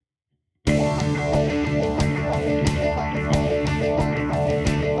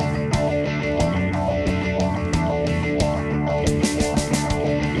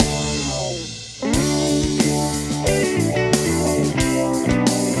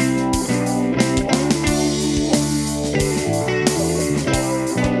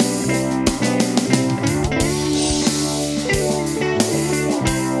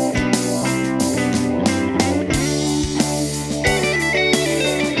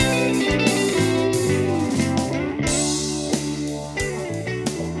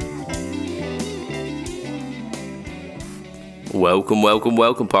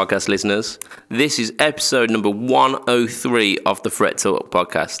Welcome, podcast listeners. This is episode number 103 of the Fret Talk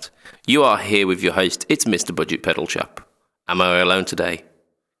podcast. You are here with your host, it's Mr. Budget Pedal Chap. Am I alone today?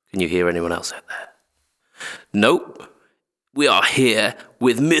 Can you hear anyone else out there? Nope. We are here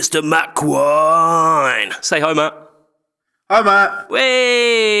with Mr. Matt Quine. Say hi, Matt. Hi, Matt.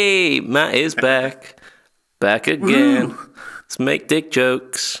 Way, Matt is back. Back again. Woo. Let's make dick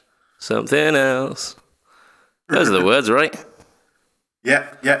jokes. Something else. Those are the words, right?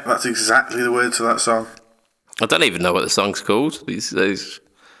 Yeah, that's exactly the words of that song. I don't even know what the song's called. It's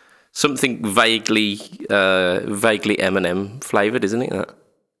something vaguely Eminem flavoured, isn't it?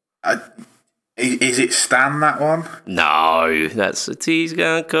 That? Is it Stan, that one? No, that's a tea's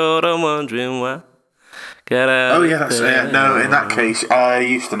gone cold. I'm wondering why. Oh yeah, that's no. In that case, I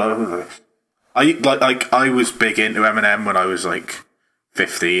used to know this. I was big into Eminem when I was like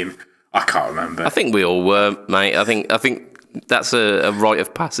 15. I can't remember. I think we all were, mate. I think that's a rite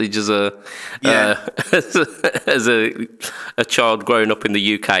of passage as a as a child growing up in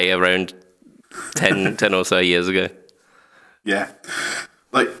the UK around 10 or so years ago. Yeah,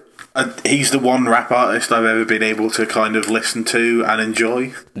 like he's the one rap artist I've ever been able to kind of listen to and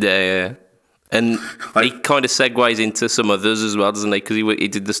enjoy. Yeah. And he kind of segues into some others as well, doesn't he? Because he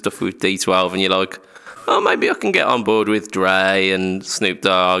did the stuff with D12, and you're like, oh, maybe I can get on board with Dre and Snoop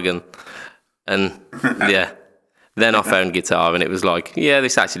Dogg and yeah. Then I found guitar, and it was like, yeah,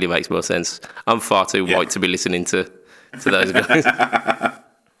 this actually makes more sense. I'm far too white to be listening to those guys.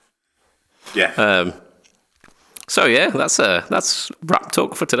 Yeah. So yeah, that's rap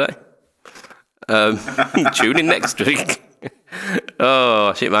talk for today. Tune in next week.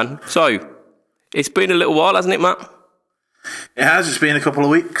 Oh shit, man. So it's been a little while, hasn't it, Matt? It has. It's been a couple of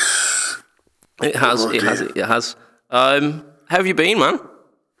weeks. It has. How have you been, man?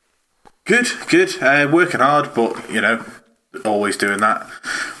 Good. Working hard, but always doing that.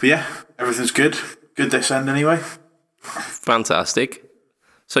 But yeah, everything's good. Good this end anyway. Fantastic.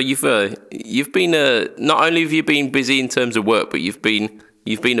 So you've been not only have you been busy in terms of work, but you've been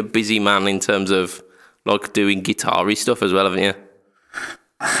a busy man in terms of like doing guitar-y stuff as well, haven't you?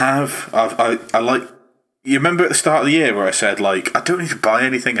 I have. I like. You remember at the start of the year where I said like I don't need to buy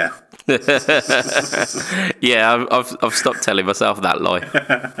anything else. Yeah, I've stopped telling myself that lie.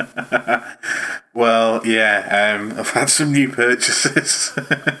 Well, yeah, I've had some new purchases.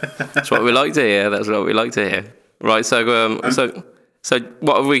 That's what we like to hear. Right, so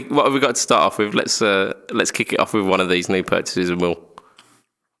what have we got to start off with? Let's kick it off with one of these new purchases, and we'll.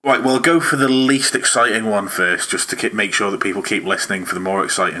 Right, well, go for the least exciting one first, just to make sure that people keep listening for the more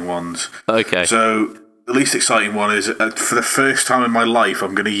exciting ones. Okay. So the least exciting one is for the first time in my life,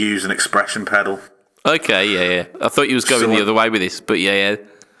 I'm going to use an expression pedal. Okay, yeah. I thought you was going the other way with this, but yeah.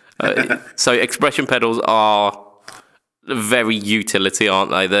 So expression pedals are very utility, aren't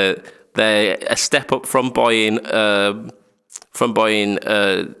they? They're a step up from buying a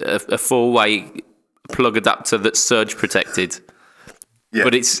 4-way plug adapter that's surge protected. Yeah.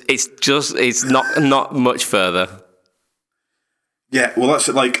 But it's not much further. Yeah, well that's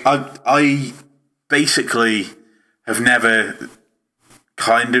like I basically have never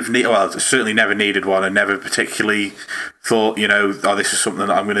certainly never needed one and never particularly thought, this is something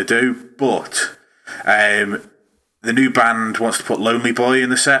that I'm going to do. But the new band wants to put Lonely Boy in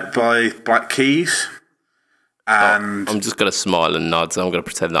the set by Black Keys. And I'm just going to smile and nod, so I'm going to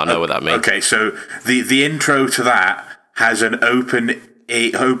pretend that I know what that means. Okay, so the intro to that has an open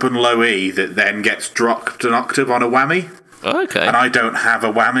low E that then gets dropped an octave on a whammy. Okay. And I don't have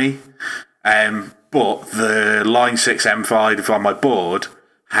a whammy. But the Line 6 M5 on my board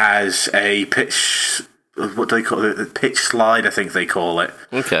has a pitch. What do they call it? Pitch slide, I think they call it.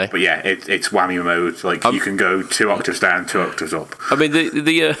 Okay. But yeah, it's whammy mode. Like you can go 2 octaves down, 2 octaves up. I mean,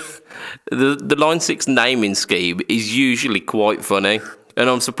 the Line 6 naming scheme is usually quite funny, and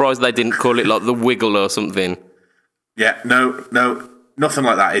I'm surprised they didn't call it like the Wiggle or something. Yeah, no, nothing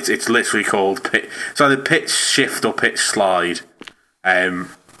like that. It's literally called it's either pitch shift or pitch slide.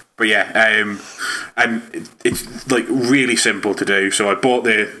 But yeah, and it's like really simple to do. So I bought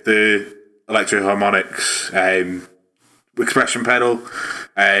the Electro Harmonix expression pedal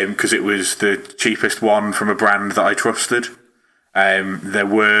because it was the cheapest one from a brand that I trusted. There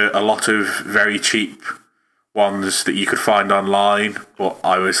were a lot of very cheap ones that you could find online, but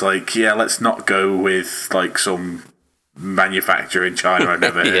I was like, yeah, let's not go with like some manufacturer in China I've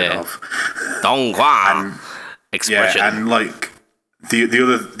never heard of. Dongguan expression. Yeah, and like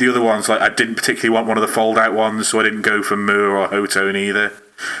the other ones, like I didn't particularly want one of the fold out ones, so I didn't go for Moore or Hotone either,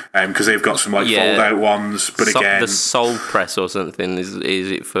 because they've got some like fold out ones. But again, the Soul Press or something is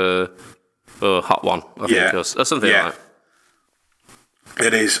it for Hot One? I think, or something like that.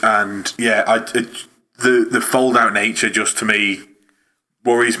 It is, and yeah, the fold out nature just to me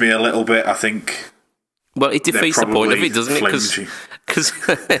worries me a little bit. I think. Well, it defeats the point of it, doesn't it? Because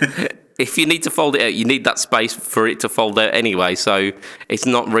if you need to fold it out, you need that space for it to fold out anyway. So it's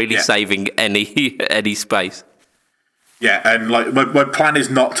not really saving any space. Yeah, and like my plan is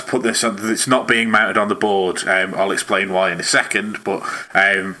not to put this on. It's not being mounted on the board. I'll explain why in a second. But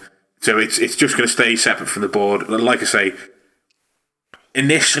so it's just going to stay separate from the board. Like I say,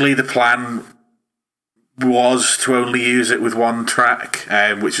 initially the plan was to only use it with one track,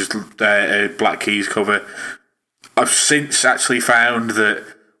 which is a Black Keys cover. I've since actually found that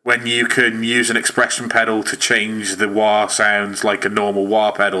when you can use an expression pedal to change the wah sounds like a normal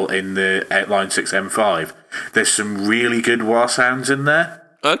wah pedal in the Line 6 M5, there's some really good wah sounds in there.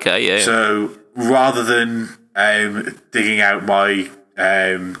 Okay, yeah. So rather than digging out my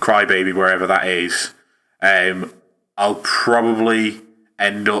Crybaby wherever that is, I'll probably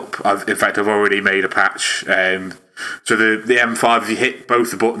end up. In fact, I've already made a patch. So the M5, if you hit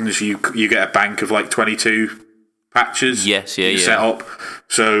both the buttons, you get a bank of like 22 patches. Yes, yeah, set up.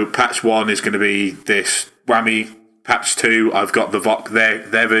 So patch 1 is going to be this whammy. Patch 2, I've got the Vox,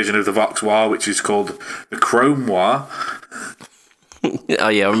 their version of the Vox wah, which is called the Chrome wah. Oh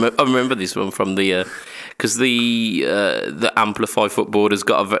yeah, I remember this one from the because the Amplify footboard has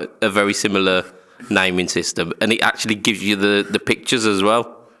got a very similar naming system, and it actually gives you the pictures as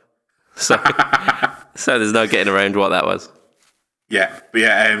well. So so there's no getting around what that was. Yeah,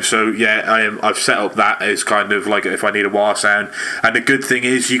 I've set up that as kind of like if I need a wah sound, and the good thing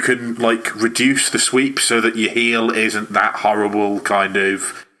is you can like reduce the sweep so that your heel isn't that horrible kind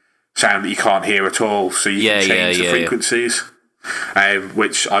of sound that you can't hear at all. So you can change the frequencies,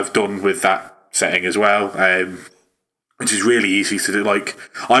 which I've done with that setting as well, which is really easy to do. Like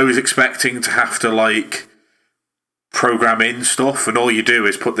I was expecting to have to like program in stuff, and all you do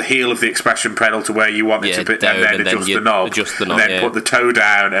is put the heel of the expression pedal to where you want it to be, and then adjust the knob, and then put the toe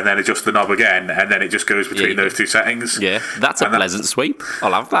down, and then adjust the knob again, and then it just goes between those two settings. Yeah, that's a pleasant sweep.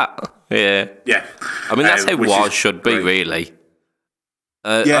 I'll have that. Yeah. I mean, that's how wahs should be, really.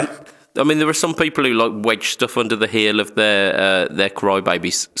 I mean, there are some people who like wedge stuff under the heel of their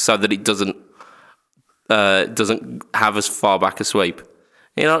Crybabies so that it doesn't have as far back a sweep.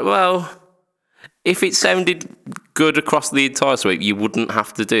 You're like, well, if it sounded good across the entire sweep, you wouldn't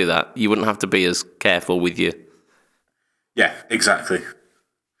have to do that. You wouldn't have to be as careful with you. Yeah, exactly.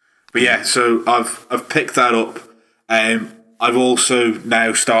 But yeah, so I've picked that up. I've also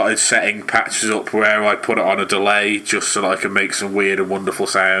now started setting patches up where I put it on a delay just so that I can make some weird and wonderful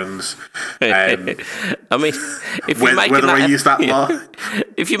sounds. I mean, if you're making whether I use that line,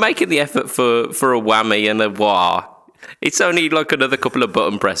 if you're making the effort for a whammy and a wah, it's only like another couple of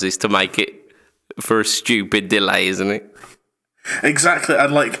button presses to make it for a stupid delay, isn't it? Exactly,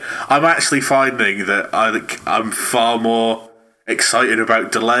 and like I'm actually finding that I'm far more excited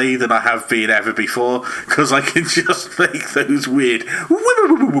about delay than I have been ever before because I can just make those weird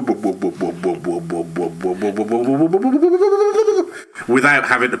without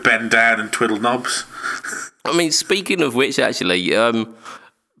having to bend down and twiddle knobs. I mean, speaking of which, actually,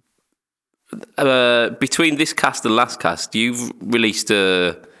 between this cast and last cast, you've released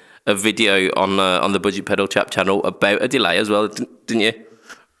a video on the Budget Pedal Chap channel about a delay as well, didn't you?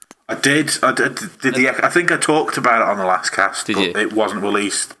 I did. I think I talked about it on the last cast, but it wasn't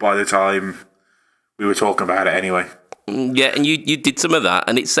released by the time we were talking about it anyway. Yeah, and you did some of that,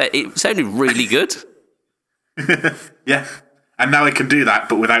 and it sounded really good. Yeah, and now I can do that,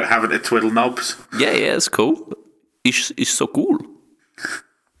 but without having to twiddle knobs. Yeah, it's cool. It's so cool.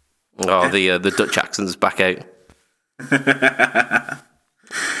 Oh, the Dutch accent's back out.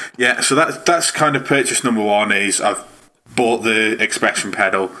 Yeah, so that's kind of purchase number one. Is I've bought the expression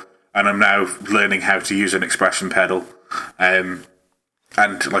pedal, and I'm now learning how to use an expression pedal, and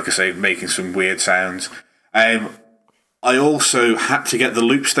like I say, making some weird sounds. I also had to get the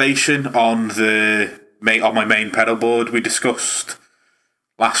loop station on my main pedal board. We discussed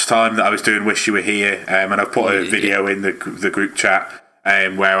last time that I was doing Wish You Were Here, and I've put a video in the group chat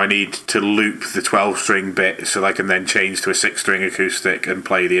where I need to loop the 12-string bit so I can then change to a 6-string acoustic and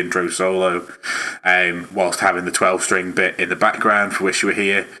play the intro solo whilst having the 12-string bit in the background for Wish You Were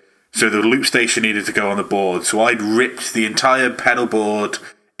Here. So the loop station needed to go on the board. So I'd ripped the entire pedal board,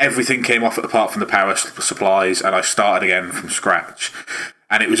 everything came off apart from the power supplies, and I started again from scratch.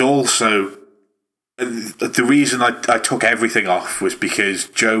 And it was also... The reason I took everything off was because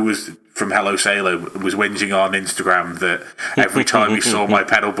Joe from Hello Sailor was whinging on Instagram that every time he saw my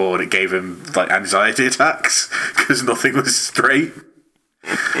pedal board, it gave him like anxiety attacks because nothing was straight.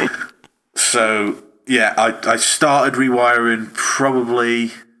 So yeah, I started rewiring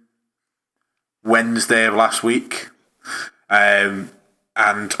probably Wednesday of last week. And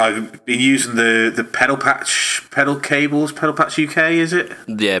I've been using the pedal cables, Pedal Patch UK, is it?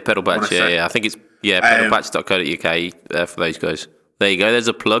 Yeah, Pedal Patch, yeah. I think it's, pedalpatch.co.uk for those guys. There you go, there's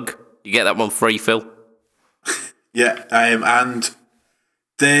a plug. You get that one free, Phil. Yeah, and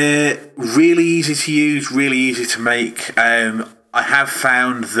they're really easy to use, really easy to make. I have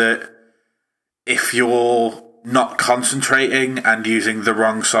found that if you're not concentrating and using the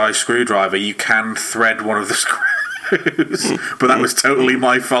wrong size screwdriver, you can thread one of the screws. But that was totally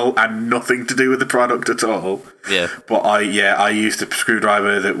my fault and nothing to do with the product at all. Yeah. But I used a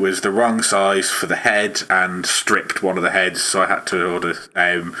screwdriver that was the wrong size for the head and stripped one of the heads, so I had to order.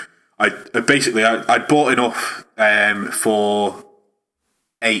 I bought enough for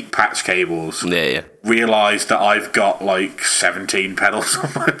 8 patch cables. Yeah. Realised that I've got like 17 pedals on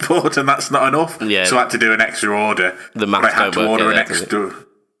my board and that's not enough. Yeah. So I had to do an extra order. The maths don't work.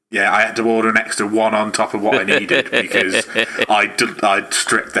 I had to order an extra one on top of what I needed because I'd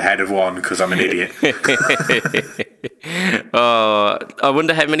stripped the head of one because I'm an idiot. Oh, I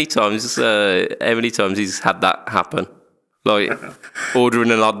wonder how many times he's had that happen. Like ordering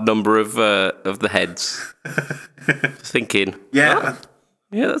an odd number of the heads. Thinking, yeah,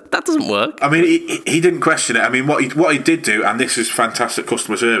 that doesn't work. I mean, he didn't question it. I mean, what he did do, and this is fantastic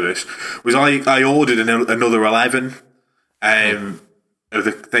customer service, was I ordered another 11. Of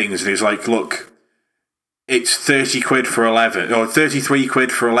the things, and he's like, look, it's 30 quid for 11, or 33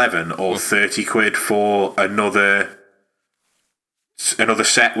 quid for 11, or 30 quid for another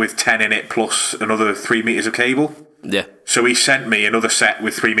set with 10 in it plus another 3 meters of cable. Yeah. So he sent me another set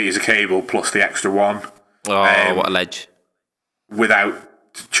with 3 meters of cable plus the extra one. Oh, what a ledge. Without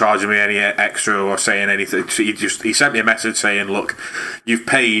charging me any extra or saying anything. He sent me a message saying, look, you've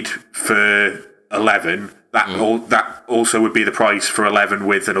paid for 11. That also would be the price for 11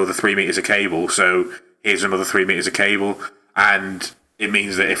 with another 3 meters of cable. So here's another 3 meters of cable, and it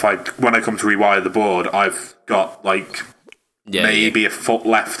means that when I come to rewire the board, I've got maybe a foot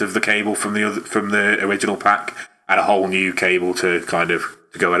left of the cable from the original pack, and a whole new cable to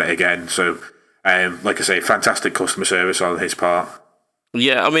go at it again. So, like I say, fantastic customer service on his part.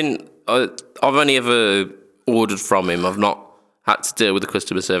 Yeah, I mean, I've only ever ordered from him. I've not had to deal with the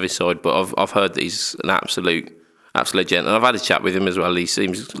customer service side, but I've heard that he's an absolute gent, and I've had a chat with him as well. He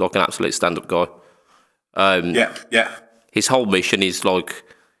seems like an absolute stand-up guy. Yeah. His whole mission is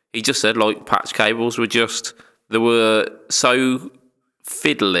he just said patch cables they were so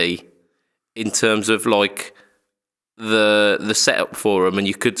fiddly in terms of the setup for them, and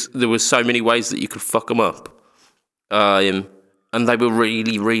there were so many ways that you could fuck them up, and they were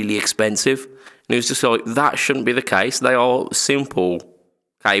really, really expensive. And he was just like, that shouldn't be the case. They are simple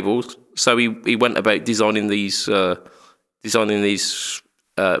cables. So he went about designing these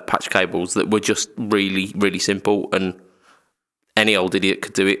patch cables that were just really, really simple, and any old idiot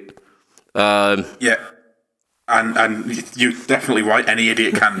could do it. Yeah, and you're definitely right. Any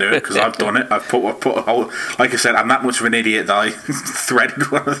idiot can do it because I've done it. I've put a whole. Like I said, I'm that much of an idiot that I threaded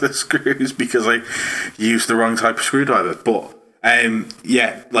one of the screws because I used the wrong type of screwdriver. But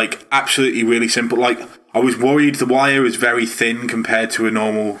absolutely really simple. I was worried the wire is very thin compared to a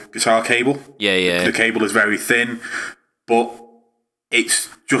normal guitar cable. Yeah. The cable is very thin, but it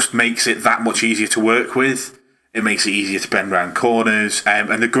just makes it that much easier to work with. It makes it easier to bend around corners.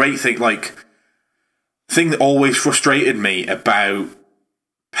 And the great thing, thing that always frustrated me about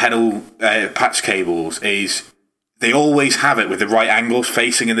pedal patch cables is they always have it with the right angles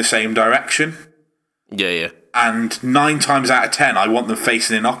facing in the same direction. Yeah. And 9 times out of 10, I want them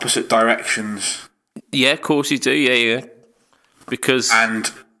facing in opposite directions. Yeah, of course you do. Yeah. Because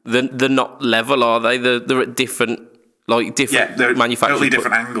they're not level, are they? They're at different they're manufacturers. Totally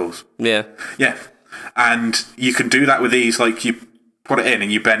different angles. Yeah. And you can do that with these. You put it in and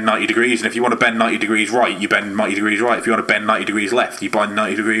you bend 90 degrees. And if you want to bend 90 degrees right, you bend 90 degrees right. If you want to bend 90 degrees left, you bend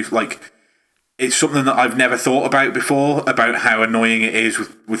 90 degrees. It's something that I've never thought about before, about how annoying it is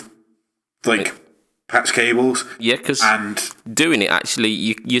with patch cables. Yeah, because doing it,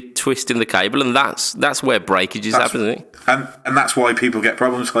 actually, you're twisting the cable, and that's where breakages happen, isn't it? And that's why people get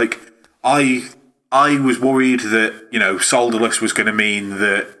problems. I was worried that, solderless was going to mean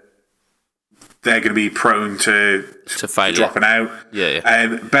that they're going to be prone to dropping out.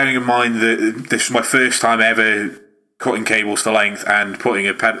 Yeah. Bearing in mind that this was my first time ever cutting cables to length and putting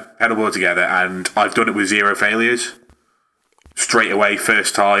a pedal board together, and I've done it with 0 failures. Straight away,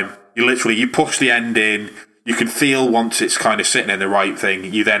 first time. You push the end in, you can feel once it's kind of sitting in the right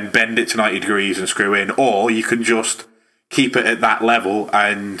thing, you then bend it to 90 degrees and screw in, or you can just keep it at that level,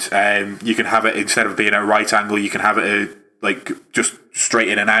 and you can have it, instead of being at a right angle, you can have it like just straight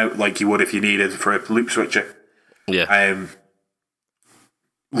in and out, like you would if you needed for a loop switcher. Yeah.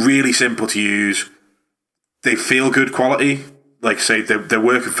 Really simple to use. They feel good quality. Like I say, they're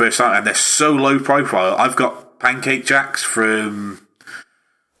working first time, and they're so low profile. I've got pancake jacks from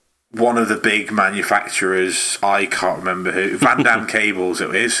one of the big manufacturers. I can't remember who. Van Dam Cables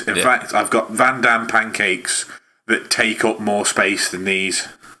it is. In fact, I've got Van Dam pancakes that take up more space than these.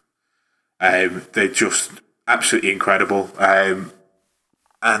 They're just absolutely incredible. And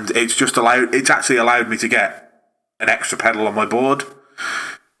it's actually allowed me to get an extra pedal on my board.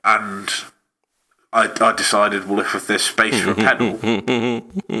 And I decided, well, if there's space for a pedal,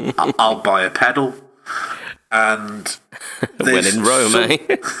 I'll buy a pedal. And when in Rome,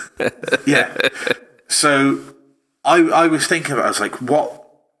 eh? Yeah. So I was thinking about it, I was like,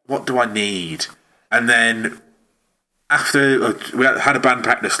 what do I need? And then after we had a band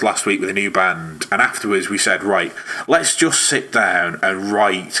practice last week with a new band, and afterwards we said, right, let's just sit down and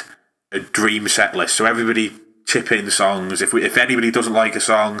write a dream set list. So everybody chip in songs. If anybody doesn't like a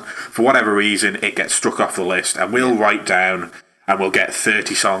song for whatever reason, it gets struck off the list, and we'll write down, and we'll get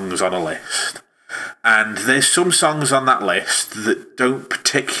 30 songs on a list. And there's some songs on that list that don't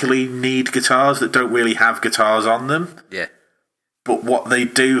particularly need guitars, that don't really have guitars on them. Yeah. But what they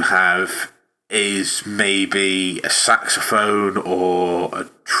do have is maybe a saxophone or a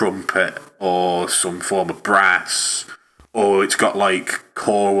trumpet or some form of brass, or it's got like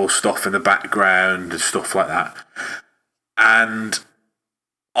choral stuff in the background and stuff like that. And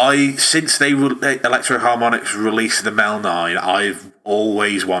since Electro Harmonix released the Mel 9, I've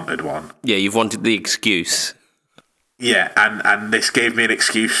always wanted one. Yeah, you've wanted the excuse. Yeah, and this gave me an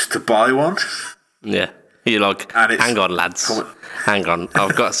excuse to buy one. Yeah. You're like, hang on, lads. Hang on,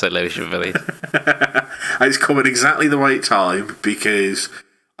 I've got a solution for this. And it's come at exactly the right time, because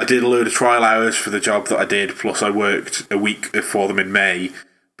I did a load of trial hours for the job that I did, plus I worked a week for them in May.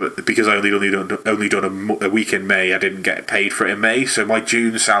 But because I only done a week in May, I didn't get paid for it in May. So my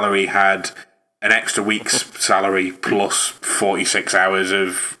June salary had an extra week's salary plus 46 hours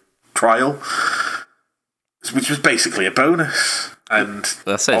of trial, which was basically a bonus. And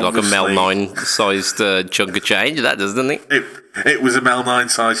that sounds like a Mel 9 sized chunk of change, that doesn't it? It was a Mel 9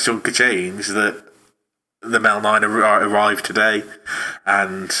 sized chunk of change that the Mel 9 arrived today,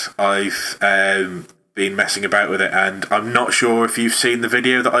 and I've been messing about with it. And I'm not sure if you've seen the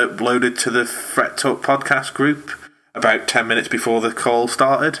video that I uploaded to the Fret Talk podcast group about 10 minutes before the call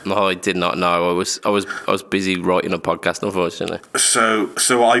started. No, I did not know. I was busy writing a podcast, unfortunately. So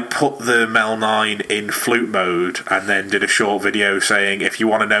I put the Mel 9 in flute mode, and then did a short video saying, if you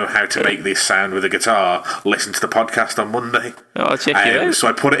want to know how to make this sound with a guitar, listen to the podcast on Monday. Oh, I'll check it out. So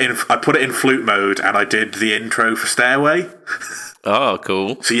I put it in flute mode, and I did the intro for Stairway. Oh,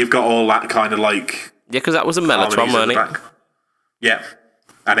 cool. So you've got all that kind of like... Yeah, because that was a Mellotron, wasn't it? Yeah.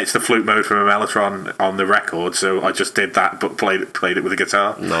 And it's the flute mode from a Mellotron on the record, so I just did that, but played it with a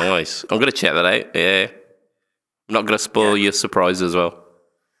guitar. Nice. I'm going to check that out, yeah. I'm not going to spoil your surprise as well.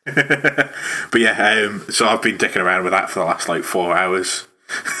 But yeah, so I've been dicking around with that for the last, 4 hours.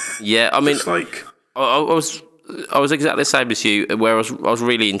 Yeah, I mean, I was exactly the same as you, where I was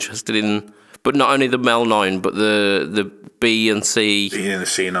really interested in, but not only the Mel 9, but the B and C. B and the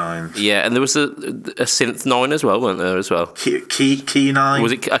C9s. Yeah, and there was a synth 9 as well, weren't there, as well? Key 9?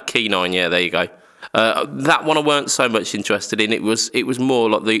 Was it a Key 9? Yeah, there you go. That one I weren't so much interested in. It was more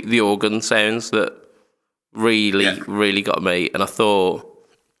like the organ sounds that really got me. And I thought,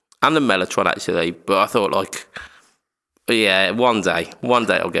 and the Mellotron actually, but I thought one day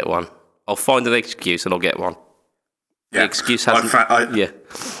I'll get one. I'll find an excuse and I'll get one. Yeah. The excuse hasn't.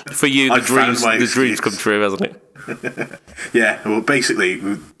 For you, the dreams come true, hasn't it? Yeah. Well, basically,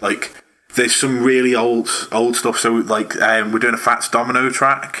 there's some really old stuff. So, we're doing a Fats Domino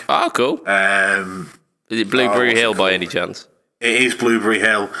track. Oh, cool. Is it Blueberry Hill by any chance? It is Blueberry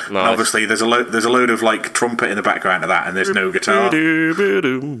Hill. Nice. And obviously, there's a load of trumpet in the background of that, and there's no guitar.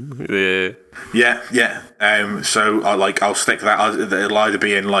 Yeah. So I'll stick that. It'll either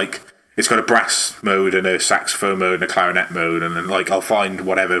be in it's got a brass mode and a saxophone mode and a clarinet mode, and then I'll find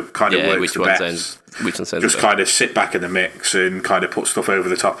whatever kind of works the best. Which one sounds just better. Kind of sit back in the mix and kind of put stuff over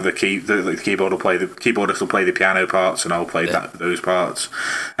the top of the key. The keyboard will play the keyboardist will play the piano parts, and I'll play those parts.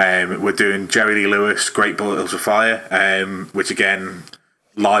 We're doing Jerry Lee Lewis, Great Balls of Fire, which again,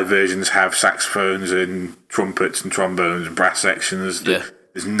 live versions have saxophones and trumpets and trombones and brass sections. Yeah.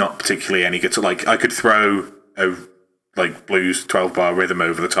 There's not particularly any guitar. I could throw a blues 12-bar rhythm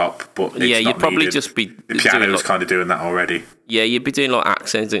over the top, but it's you'd probably needed. just be the piano's kind of doing that already. Yeah, you'd be doing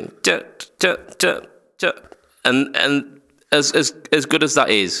accents and and as good as that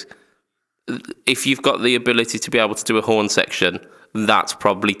is, if you've got the ability to be able to do a horn section, that's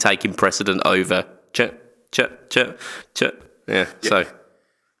probably taking precedent over ch ch ch ch. Yeah. So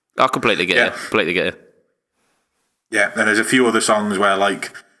I completely get it. Completely get it. Yeah, and there's a few other songs where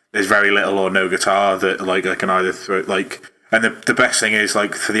like there's very little or no guitar that like I can either throw like. And the best thing is,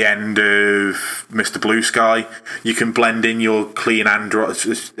 like, for the end of Mr. Blue Sky, you can blend in your clean and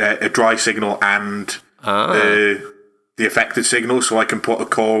a dry signal and the affected signal, so I can put a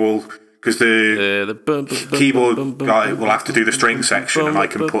choral, because the keyboard guy will have to do the string section, and I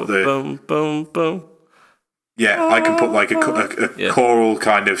can put the... Yeah, I can put like a choral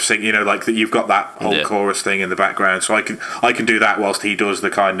kind of sing, like that. You've got that whole chorus thing in the background, so I can do that whilst he does the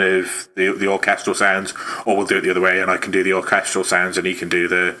kind of the orchestral sounds, or we'll do it the other way, and I can do the orchestral sounds, and he can do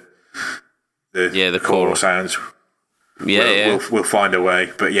the choral sounds. We'll find a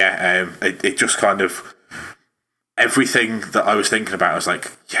way, but it just kind of everything that I was thinking about. I was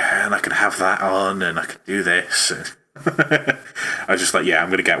like, and I can have that on, and I can do this. I was just like, I'm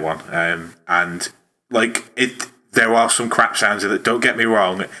going to get one, and. Like there are some crap sounds in it. Don't get me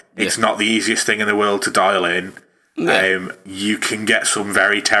wrong; it's not the easiest thing in the world to dial in. You can get some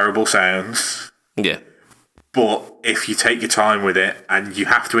very terrible sounds. Yeah, but if you take your time with it, and you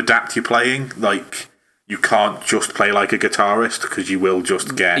have to adapt your playing, like you can't just play like a guitarist because you will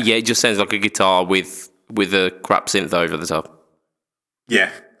just get. Yeah, it just sounds like a guitar with a crap synth over the top.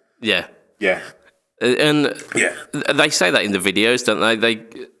 Yeah. And they say that in the videos, don't they?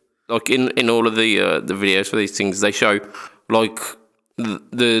 They. Like in all of the videos for these things, they show like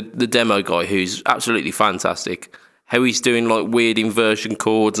the demo guy, who's absolutely fantastic, how he's doing like weird inversion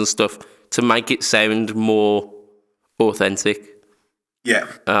chords and stuff to make it sound more authentic. Yeah,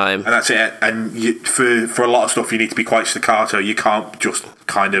 and that's it. And for a lot of stuff, you need to be quite staccato. You can't just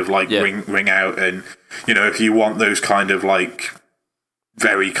kind of like ring out. And if you want those kind of like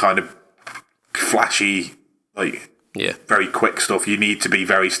very kind of flashy like. Very quick stuff. You need to be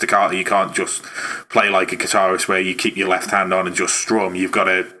very staccato. You can't just play like a guitarist where you keep your left hand on and just strum. You've got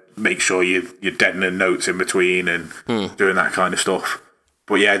to make sure you're deadening notes in between and doing that kind of stuff.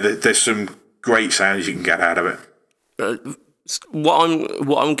 But there's some great sounds you can get out of it.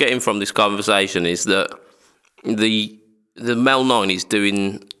 What I'm getting from this conversation is that the Mel 9 is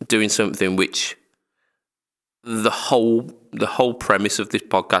doing something which the whole premise of this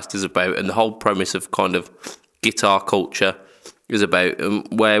podcast is about, and the whole premise of kind of guitar culture is about,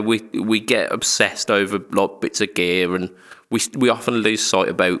 where we get obsessed over like bits of gear, and we often lose sight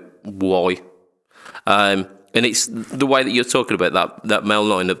about why. And it's the way that you're talking about that Mel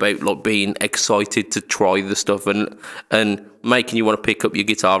 9 about like being excited to try the stuff and making you want to pick up your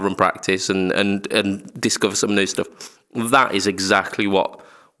guitar and practice and discover some new stuff. That is exactly what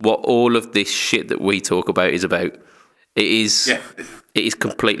all of this shit that we talk about is about. It is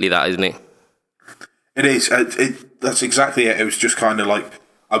completely that, isn't it? It is. That's exactly it. It was just kind of like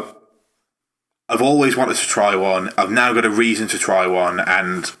I've always wanted to try one. I've now got a reason to try one,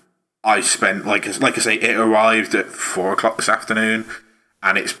 and I spent like I say, it arrived at 4:00 this afternoon,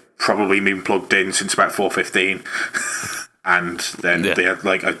 and it's probably been plugged in since about 4:15. And then they had,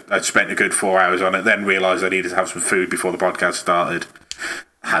 I'd spent a good 4 hours on it. Then realised I needed to have some food before the podcast started.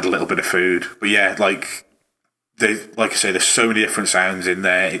 Had a little bit of food, but like I say, there's so many different sounds in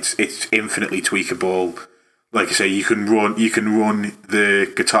there. It's infinitely tweakable. Like I say, you can run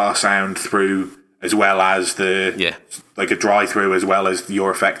the guitar sound through as well as like a dry through as well as your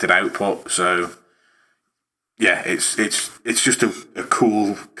affected output. So it's just a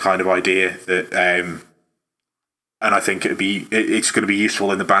cool kind of idea that, and I think it's going to be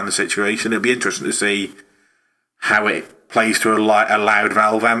useful in the band situation. It'll be interesting to see how it plays through a loud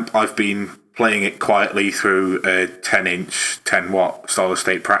valve amp. I've been playing it quietly through a 10-inch, 10-watt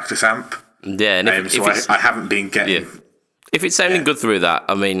solid-state practice amp. Yeah, and I haven't been getting... Yeah. If it's sounding good through that,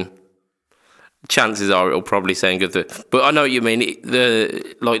 I mean, chances are it'll probably sound good through... But I know what you mean.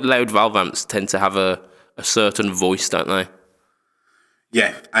 The loud valve amps tend to have a certain voice, don't they?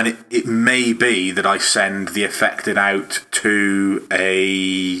 Yeah, and it may be that I send the affected out to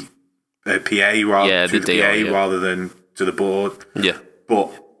a PA rather than to the board. Yeah.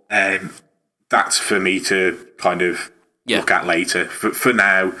 But... that's for me to kind of look at later. For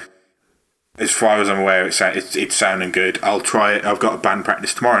now, as far as I'm aware, it's sounding good. I'll try it. I've got a band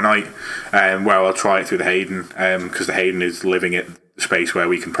practice tomorrow night, where I'll try it through the Hayden, because the Hayden is living at the space where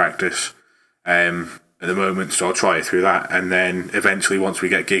we can practice at the moment. So I'll try it through that, and then eventually, once we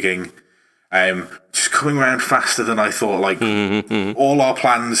get gigging, just coming around faster than I thought. Like all our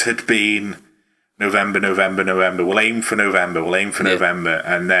plans had been November. We'll aim for November.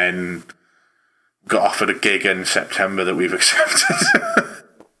 And then got offered a gig in September that we've accepted.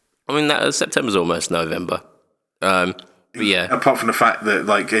 I mean, that September's almost November. But yeah. Apart from the fact that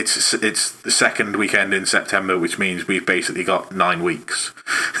like it's the second weekend in September, which means we've basically got 9 weeks.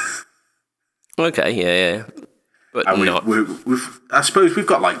 Okay, yeah. But And not. we've I suppose we've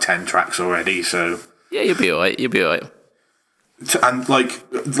got like 10 tracks already, so. Yeah, you'll be alright. And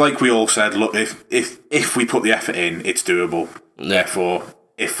like we all said, look, if we put the effort in, it's doable. Yeah. Therefore,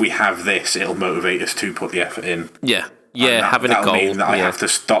 if we have this, it'll motivate us to put the effort in. Yeah, And having a that'll goal. mean that I yeah. have to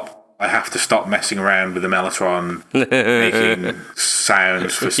stop. I have to stop messing around with the Mellotron, making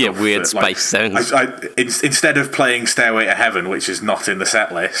sounds for stuff. Weird that, like, space sounds. Instead of playing Stairway to Heaven, which is not in the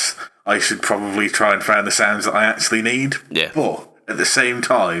set list, I should probably try and find the sounds that I actually need. Yeah. But at the same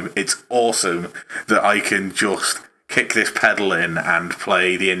time, it's awesome that I can just kick this pedal in and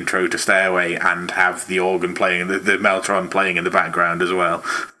play the intro to Stairway and have the organ playing, the Mellotron playing in the background as well.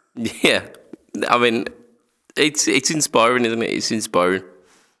 Yeah, I mean, it's inspiring, isn't it? It's inspiring.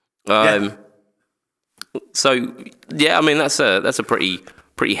 So yeah, I mean that's a pretty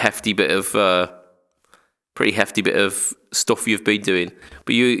hefty bit of stuff you've been doing.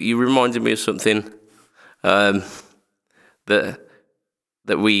 But you reminded me of something that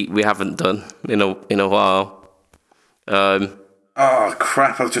we haven't done in a while. Oh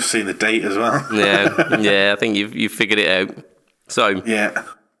crap! I've just seen the date as well. yeah. I think you've figured it out. So Yeah.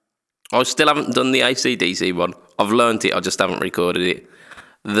 I still haven't done the AC/DC one. I've learnt it. I just haven't recorded it.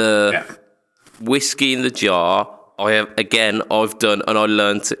 The Whiskey in the Jar, I've done, and I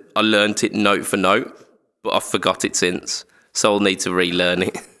learnt it note for note, but I've forgot it since, so I'll need to relearn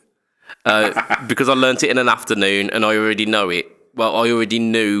it because I learnt it in an afternoon, and I already know it. Well, I already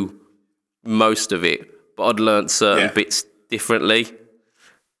knew most of it, but I'd learnt certain bits differently,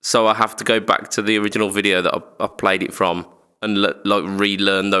 so I have to go back to the original video that I played it from and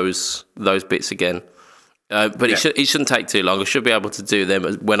relearn those bits again. But it shouldn't take too long. I should be able to do them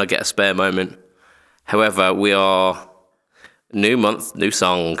when I get a spare moment. However, we are new month, new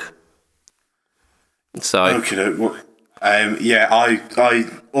song. So I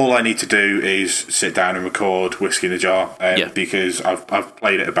all I need to do is sit down and record Whiskey in the Jar because I've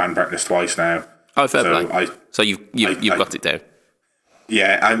played it at band practice twice now. Oh, fair play. So you've got it down.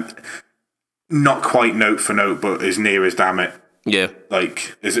 Yeah, I'm not quite note for note, but as near as damn it. Yeah,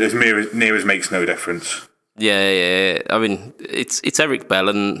 like as near as makes no difference. Yeah. I mean, it's Eric Bell,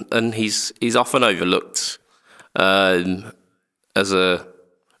 and he's often overlooked as a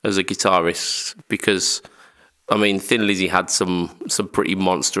guitarist because, I mean, Thin Lizzy had some pretty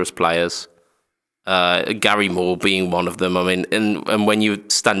monstrous players. Gary Moore being one of them. I mean, and when you're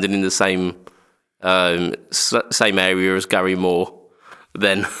standing in the same area as Gary Moore,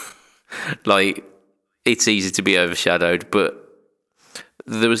 then like it's easy to be overshadowed. But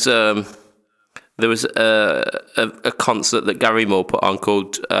there was a concert that Gary Moore put on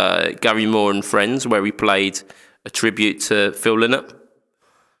called Gary Moore and Friends, where he played a tribute to Phil Lynott.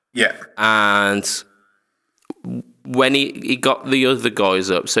 Yeah. And when he got the other guys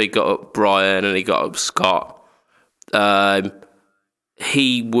up, so he got up Brian and he got up Scott,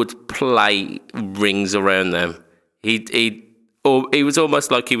 he would play rings around them. He was almost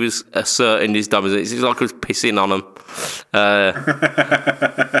like he was asserting his dominance. It was like he was pissing on them.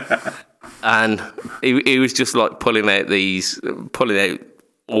 And he was just like pulling out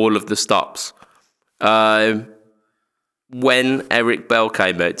all of the stops. When Eric Bell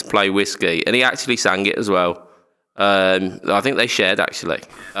came out to play Whiskey, and he actually sang it as well. I think they shared actually.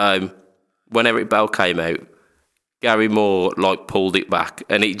 When Eric Bell came out, Gary Moore like pulled it back,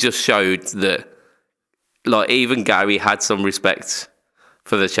 and it just showed that like even Gary had some respect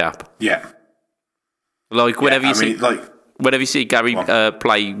for the chap. Yeah. Like whenever you see Gary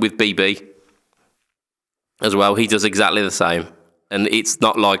play with BB as well, he does exactly the same. And it's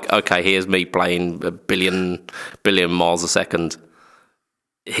not like, okay, here's me playing a billion miles a second.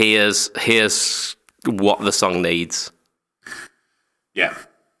 Here's what the song needs. Yeah.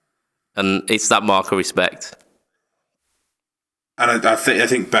 And it's that mark of respect. And I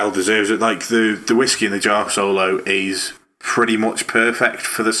think Bell deserves it. Like the Whiskey in the Jar solo is pretty much perfect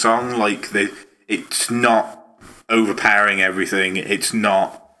for the song. Like it's not overpowering everything. It's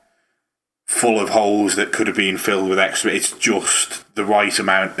not full of holes that could have been filled with extra. It's just the right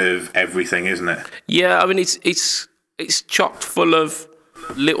amount of everything, isn't it? Yeah, I mean it's chocked full of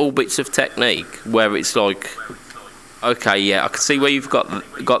little bits of technique where it's like, okay, yeah, I can see where you've got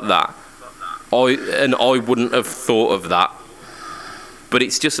that. I wouldn't have thought of that. But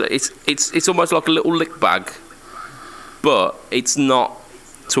it's just it's almost like a little lick bag, but it's not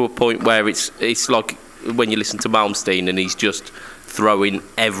to a point where it's like when you listen to Malmsteen and he's just throwing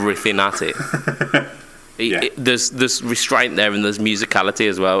everything at it. There's restraint there, and there's musicality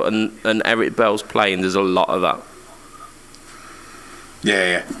as well, and Eric Bell's playing. There's a lot of that.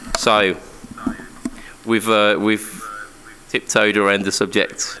 Yeah. So we've tiptoed around the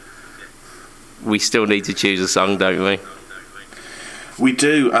subject. We still need to choose a song, don't we? We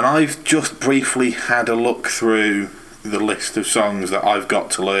do, and I've just briefly had a look through the list of songs that I've got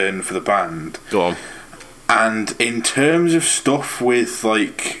to learn for the band. Go on. And in terms of stuff with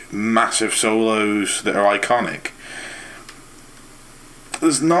like massive solos that are iconic,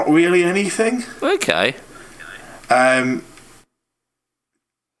 there's not really anything. Okay.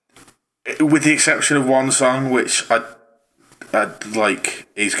 With the exception of one song, which I like,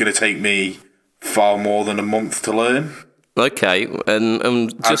 is going to take me far more than a month to learn. Okay,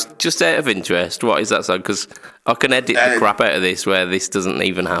 and just out of interest, what is that song? Because I can edit the crap out of this where this doesn't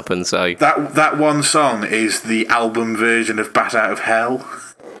even happen. So that one song is the album version of "Bat Out of Hell."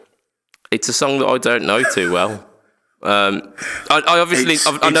 It's a song that I don't know too well. I obviously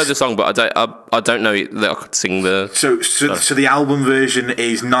I know the song, but I don't know that I could sing the. So the album version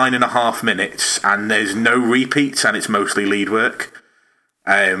is 9.5 minutes, and there's no repeats, and it's mostly lead work.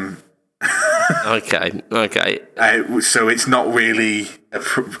 Okay. So it's not really.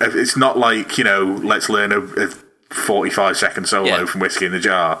 It's not like, let's learn a 45-second solo from Whiskey in the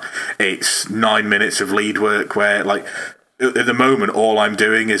Jar. It's 9 minutes of lead work where, like, at the moment, all I'm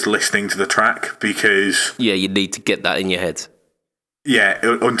doing is listening to the track because. Yeah, you need to get that in your head. Yeah,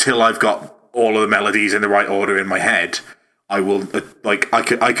 until I've got all of the melodies in the right order in my head, I will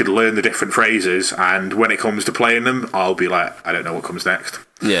I could learn the different phrases, and when it comes to playing them, I'll be like, I don't know what comes next.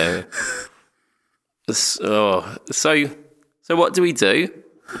 Yeah. So what do we do?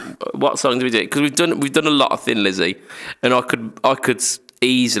 What song do we do? Because we've done a lot of Thin Lizzy, and I could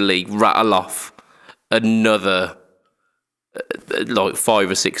easily rattle off another like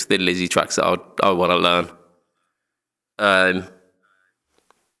 5 or 6 Thin Lizzy tracks that I want to learn.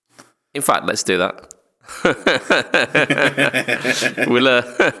 In fact, let's do that.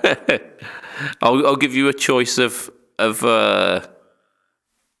 I'll give you a choice of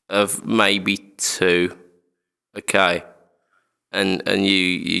maybe 2, okay, and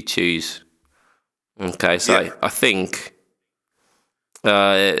you choose. Okay, so I think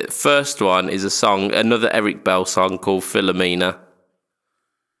first one is another Eric Bell song called Philomena.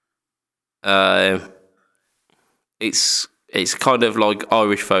 It's kind of like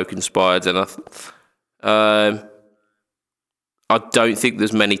Irish folk inspired, and I don't think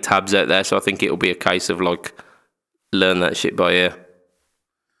there's many tabs out there, so I think it'll be a case of like learn that shit by ear.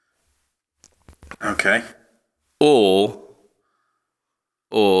 Okay. Or,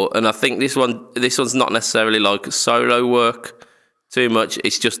 and I think this one's not necessarily like solo work too much.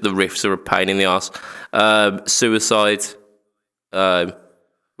 It's just the riffs are a pain in the arse. Suicide,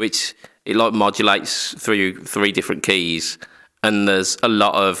 which it like modulates through 3 different keys, and there's a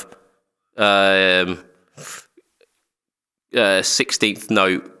lot of 16th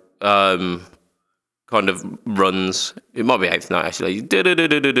note kind of runs. It might be 8th note actually.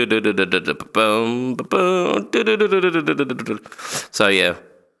 So yeah,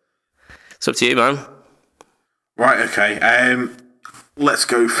 it's up to you, man. Right. Okay. Let's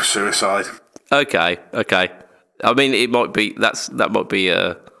go for Suicide. Okay. I mean, it might be that might be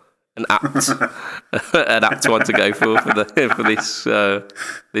an apt an apt one to go for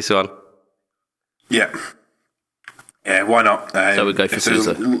this one. Yeah. Yeah. Why not? So we go for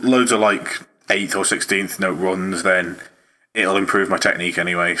Suicide. Loads of like 8th or 16th note runs, then it'll improve my technique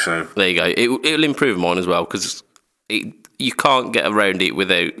anyway. So there you go. It'll improve mine as well, because you can't get around it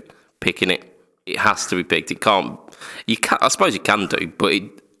without picking it. It has to be picked. It can't. You can. I suppose you can do, but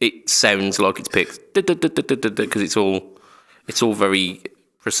it sounds like it's picked because it's all very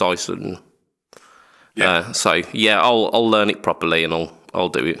precise and. yeah. So yeah, I'll learn it properly and I'll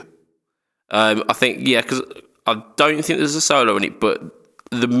do it. I think because I don't think there's a solo in it, but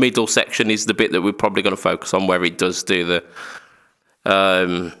the middle section is the bit that we're probably going to focus on, where it does do the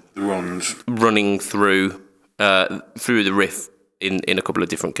runs running through the riff in a couple of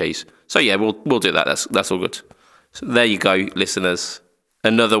different keys. So yeah, we'll do that. That's all good. So there you go, listeners.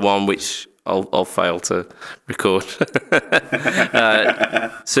 Another one which I'll fail to record.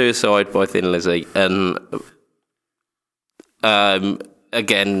 Suicide by Thin Lizzy, and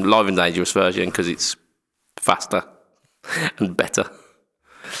again, Live and Dangerous version because it's faster and better.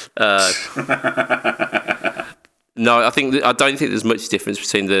 No, I don't think there's much difference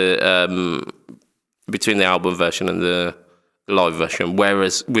between the album version and the live version.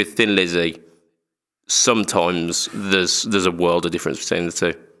 Whereas with Thin Lizzy, sometimes there's a world of difference between the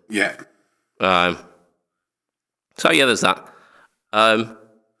two. Yeah. So yeah, there's that.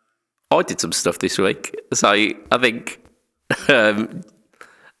 I did some stuff this week, so I think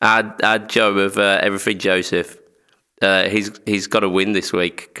our Joe of Everything Joseph, he's got to win this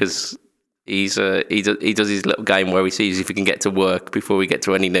week because he does his little game where he sees if he can get to work before we get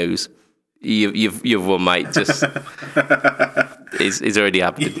to any news. You've won, mate. Just he's already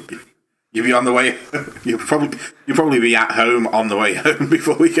happening. You'll be on the way. You'll probably be at home on the way home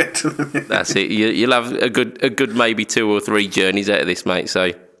before we get to them. That's it. You'll have a good maybe 2 or 3 journeys out of this, mate.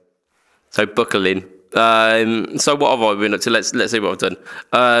 So buckle in. So what have I been up to? Let's see what I've done.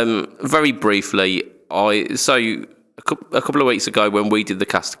 Very briefly, a couple of weeks ago when we did the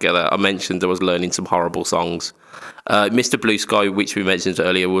cast together, I mentioned I was learning some horrible songs. Mr. Blue Sky, which we mentioned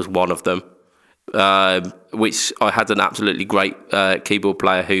earlier, was one of them. Which I had an absolutely great keyboard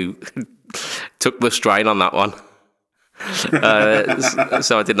player who took the strain on that one.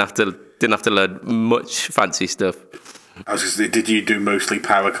 So I didn't have to learn much fancy stuff. I was just, did you do mostly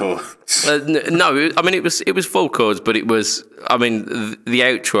power chords? No, I mean it was full chords, but it was. I mean the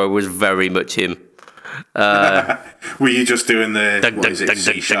outro was very much him. Were you just doing the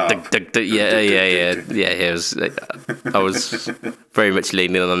C sharp? Yeah. I was very much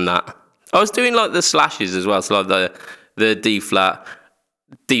leaning on that. I was doing like the slashes as well, so like the D flat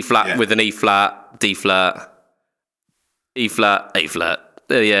with an E flat, D flat, E flat, A flat.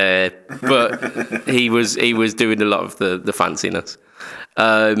 Yeah, but he was doing a lot of the fanciness.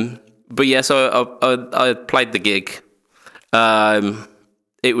 But yeah, so I played the gig.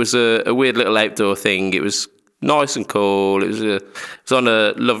 It was a weird little outdoor thing. It was nice and cool. It was on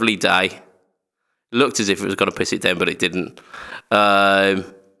a lovely day. It looked as if it was going to piss it down, but it didn't.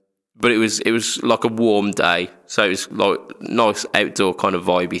 But it was like a warm day, so it was like nice outdoor kind of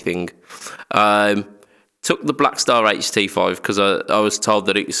vibey thing. Took the Black Star HT5 because I was told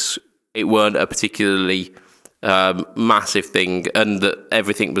that it weren't a particularly massive thing and that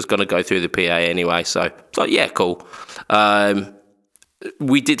everything was going to go through the PA anyway. So it's like, yeah, cool.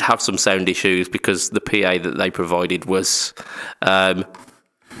 We did have some sound issues because the PA that they provided was like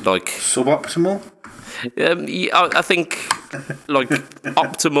suboptimal. I think like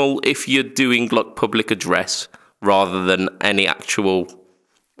optimal if you're doing like public address rather than any actual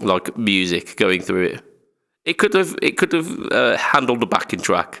like music going through it. It could have handled a backing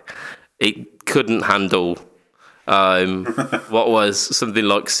track. It couldn't handle what was something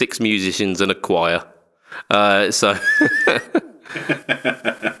like 6 musicians and a choir. So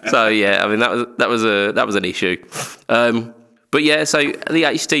yeah, I mean that was an issue. But yeah, so the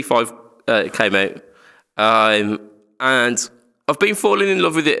HT5 came out. And I've been falling in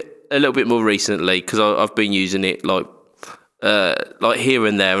love with it a little bit more recently because I've been using it like here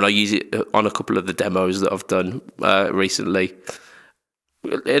and there, and I use it on a couple of the demos that I've done recently,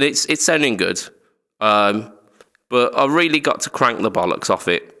 and it's sounding good. But I really got to crank the bollocks off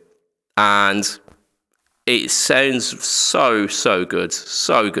it, and it sounds so good,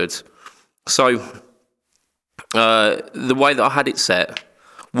 so good. So the way that I had it set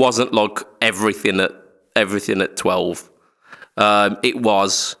wasn't like everything at 12. It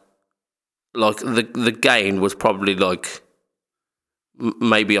was like the gain was probably like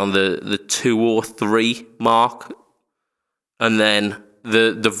maybe on the 2 or 3 mark, and then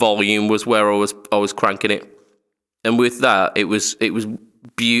the volume was where I was cranking it, and with that it was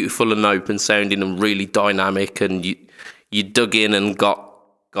beautiful and open sounding and really dynamic, and you dug in and got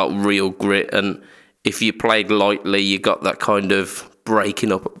real grit, and if you played lightly you got that kind of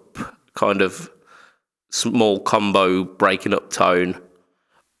breaking up kind of small combo breaking up tone,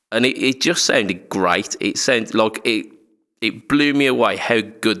 and it just sounded great. It sounded like it blew me away how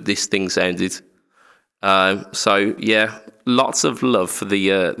good this thing sounded. So yeah, lots of love for the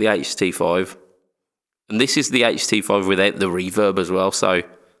HT5, and this is the HT5 without the reverb as well. So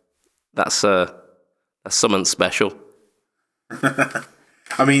that's something special.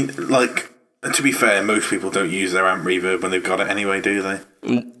 I mean, like, to be fair, most people don't use their amp reverb when they've got it anyway, do they?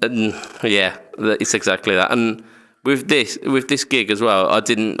 Yeah, it's exactly that. And with this gig as well, I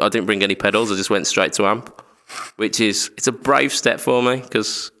didn't bring any pedals. I just went straight to amp, it's a brave step for me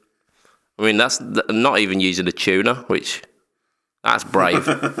because I mean that's not even using a tuner, which that's brave.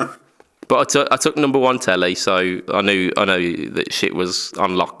 But I took number 1 telly, so I knew that shit was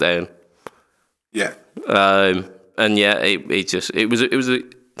on lockdown. Yeah. And yeah, it was a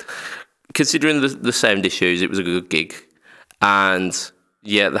considering the sound issues, it was a good gig. And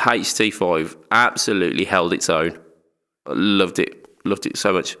yeah, the HT5 absolutely held its own. I loved it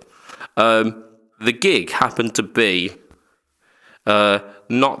so much. The gig happened to be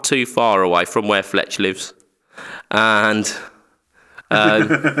not too far away from where Fletch lives, and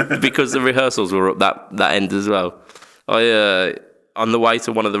because the rehearsals were up that end as well, on the way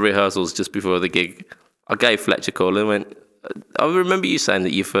to one of the rehearsals just before the gig, I gave Fletch a call and went, I remember you saying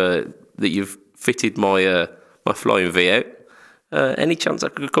that you've fitted my my Flying V out. Any chance I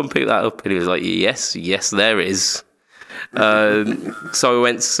could come pick that up? And he was like, yes, there is. So I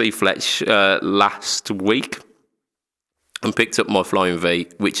went to see Fletch last week and picked up my Flying V,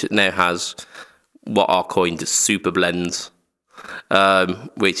 which now has what are coined super blends,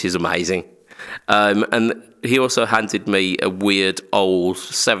 which is amazing. And he also handed me a weird old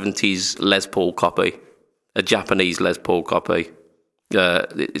 70s Les Paul copy, a Japanese Les Paul copy.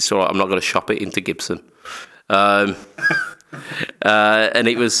 It's all right, I'm not going to shop it into Gibson. And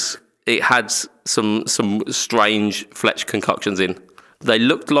it had some strange Fletch concoctions in. They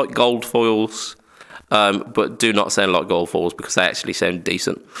looked like gold foils, but do not sound like gold foils because they actually sound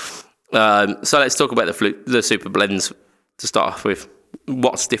decent. So let's talk about the super blends to start off with.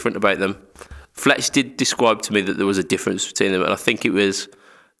 What's different about them? Fletch did describe to me that there was a difference between them, and I think it was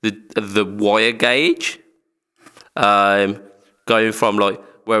the wire gauge, going from like,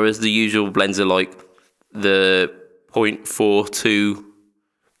 whereas the usual blends are like the 0.42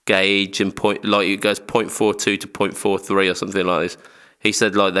 gauge and it goes 0.42 to 0.43 or something like this. He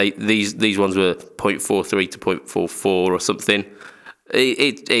said like these ones were 0.43 to 0.44 or something.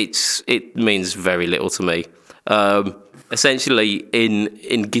 It means very little to me. Essentially, in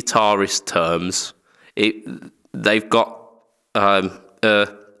guitarist terms, they've got a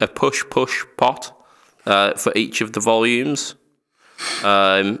push pot for each of the volumes,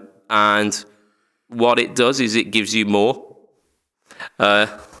 and what it does is it gives you more.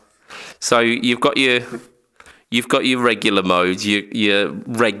 So you've got your regular mode, your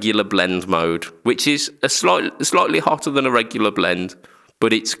regular blend mode, which is slightly hotter than a regular blend,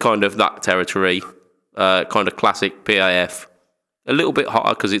 but it's kind of that territory. Kind of classic PAF, a little bit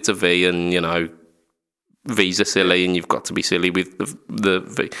hotter because it's a V, and V's are silly, and you've got to be silly with the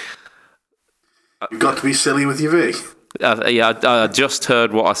V. You've got to be silly with your V. I just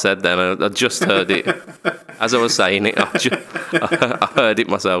heard what I said then. I just heard it as I was saying it. I heard it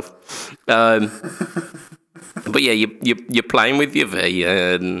myself. But yeah, you're playing with your V,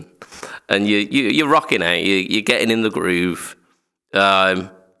 and you're rocking out. You're getting in the groove, and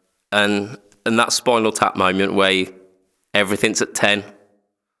that Spinal Tap moment where everything's at 10.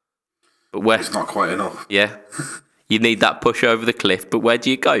 But where it's not quite enough. Yeah. You need that push over the cliff, but where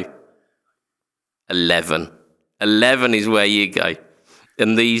do you go? 11. 11 is where you go.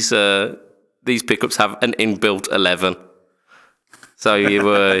 And these pickups have an inbuilt 11. So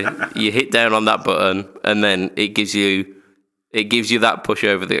you hit down on that button, and then it gives you that push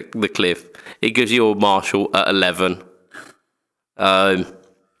over the cliff. It gives you a Marshall at 11.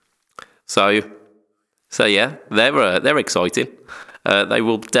 So yeah, they're exciting. They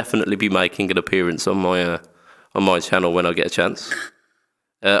will definitely be making an appearance on my channel when I get a chance.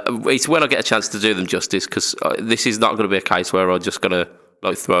 It's when I get a chance to do them justice, because this is not going to be a case where I'm just going to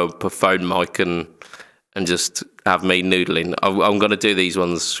like throw up a phone mic and just have me noodling. I'm going to do these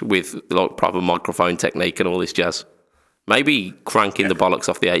ones with like proper microphone technique and all this jazz. Maybe cranking the bollocks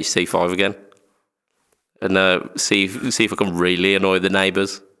off the HT5 again, and see if I can really annoy the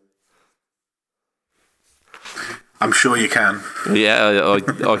neighbours. I'm sure you can. Yeah,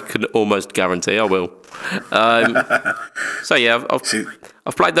 I can almost guarantee I will. So yeah,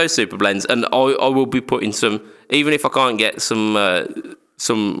 I've played those super blends, and I will be putting some, even if I can't get some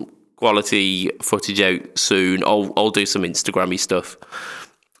quality footage out soon, I'll do some Instagrammy stuff.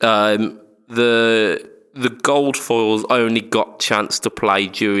 The gold foils I only got chance to play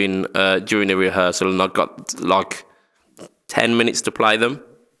during a rehearsal, and I got like 10 minutes to play them.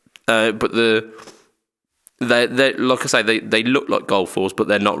 But they like I say, they look like gold foils, but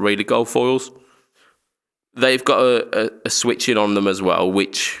they're not really gold foils. They've got a switching on them as well,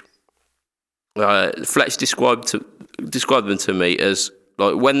 which Fletch described them to me as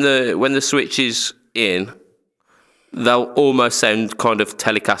like when the switch is in, they'll almost sound kind of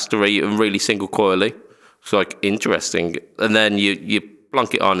Telecaster-y and really single coily. It's like interesting, and then you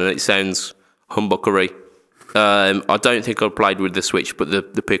plunk it on and it sounds humbuckery. I don't think I played with the switch, but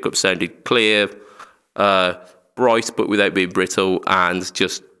the pickup sounded clear, bright, but without being brittle, and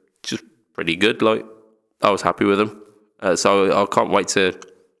just pretty good. Like, I was happy with them, so I can't wait to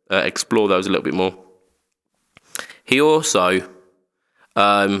explore those a little bit more. He also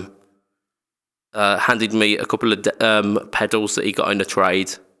handed me a couple of pedals that he got in a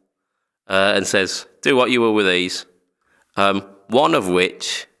trade, and says, "Do what you will with these." One of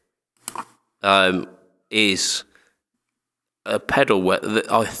which is a pedal where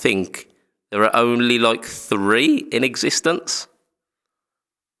I think there are only like 3 in existence.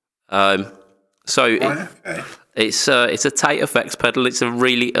 So Okay. it's a Tate Effects pedal. It's a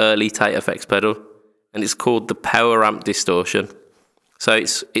really early Tate Effects pedal, and it's called the Power Amp Distortion. So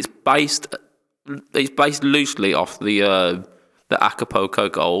it's based loosely off the Acapulco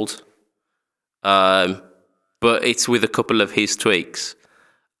Gold, but it's with a couple of his tweaks,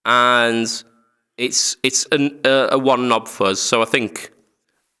 and it's a one knob fuzz. So I think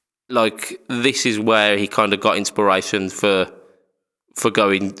like this is where he kind of got inspiration for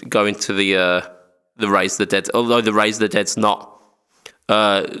going to the Raise the Dead. Although the Raise the Dead's not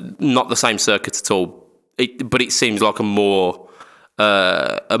the same circuit at all, but it seems like a more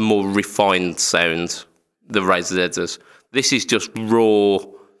refined sound. The Raise the Dead does. This is just raw,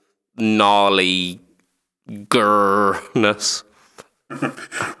 gnarly gurness.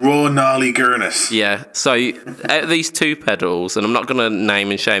 Raw, gnarly gurness. Yeah. So out of these two pedals, and I'm not going to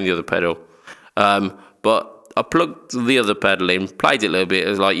name and shame the other pedal, but I plugged the other pedal in, played it a little bit. It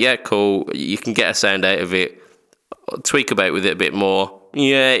was like, yeah, cool. You can get a sound out of it. Tweak about with it a bit more.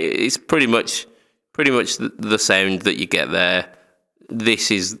 Yeah, it's pretty much the sound that you get there.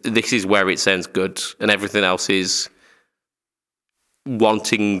 This is where it sounds good, and everything else is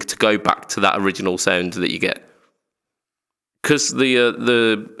wanting to go back to that original sound that you get. Because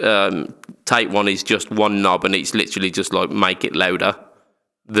the Tate one is just one knob, and it's literally just like make it louder.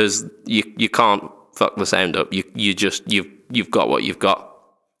 You can't fuck the sound up. You've got what you've got.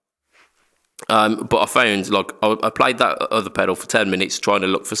 But I found like I played that other pedal for 10 minutes trying to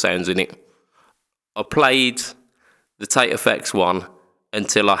look for sounds in it. I played the Tate Effects one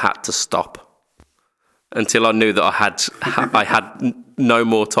until I had to stop. Until I knew that I had no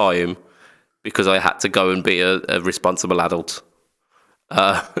more time because I had to go and be a responsible adult.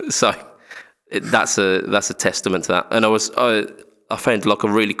 So that's a testament to that. And I found like a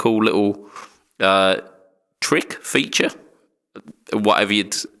really cool little trick feature, whatever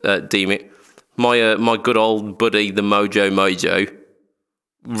you'd deem it. My good old buddy, the Mojo,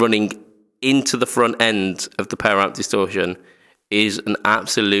 running into the front end of the Power Amp Distortion is an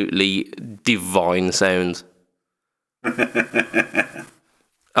absolutely divine sound. I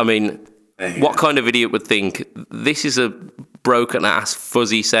mean, what kind of idiot would think this is a broken ass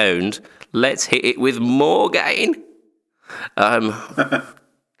fuzzy sound? Let's hit it with more gain. But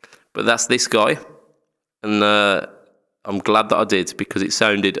that's this guy, and I'm glad that I did because it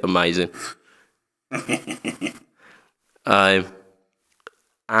sounded amazing.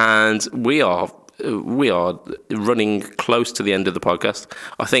 And we are running close to the end of the podcast.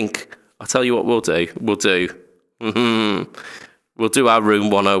 I think I'll tell you what we'll do. We'll do our Room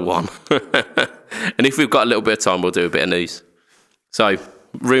 101. And if we've got a little bit of time, we'll do a bit of news. So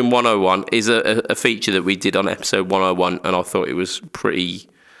Room 101 is a feature that we did on episode 101, and I thought it was pretty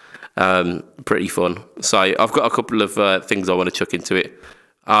fun. So I've got a couple of things I want to chuck into it.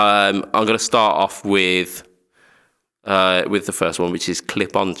 I'm going to start off with the first one, which is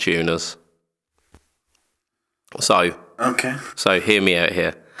clip-on tuners. So hear me out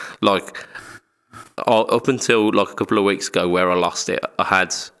here. Like up until like a couple of weeks ago, where I lost it, I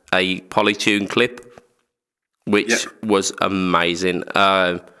had a Polytune clip, which was amazing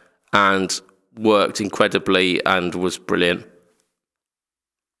and worked incredibly and was brilliant.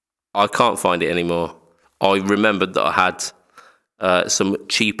 I can't find it anymore. I remembered that I had some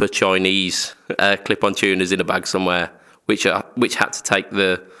cheaper Chinese clip-on tuners in a bag somewhere, which had to take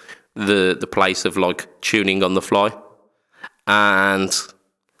the place of like tuning on the fly, and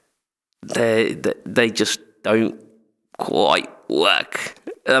they just don't quite work.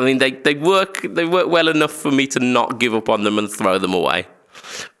 I mean, they work well enough for me to not give up on them and throw them away,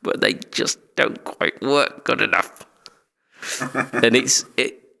 but they just don't quite work good enough. And it's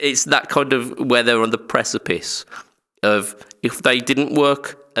that kind of where they're on the precipice of, if they didn't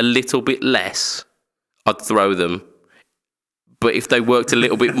work a little bit less, I'd throw them. But if they worked a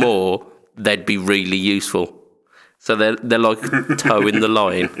little bit more, they'd be really useful. So they're like toeing the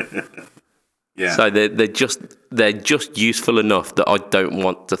line. Yeah. So they're just useful enough that I don't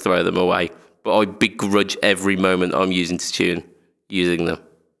want to throw them away. But I begrudge every moment I'm using them.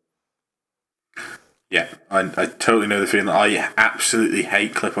 Yeah, I totally know the feeling. I absolutely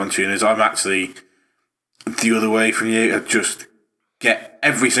hate clip-on tuners. I'm actually the other way from you. I just get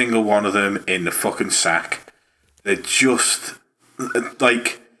every single one of them in the fucking sack. They're just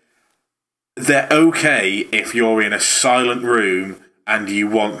like, they're okay if you're in a silent room and you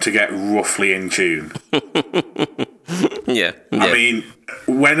want to get roughly in tune. Yeah. I mean,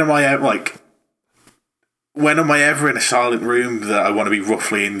 when am I ever in a silent room that I want to be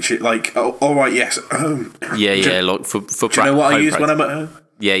roughly in tune? Like, all right, yes, at home. Like for do you know what I use when I'm at home?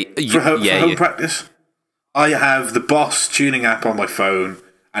 Yeah, for home practice, I have the Boss tuning app on my phone,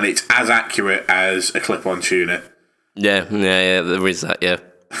 and it's as accurate as a clip-on tuner. Yeah, there is that, yeah.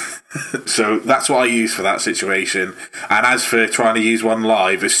 So that's what I use for that situation. And as for trying to use one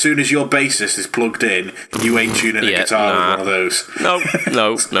live, as soon as your bassist is plugged in, you ain't tuning a guitar with one of those.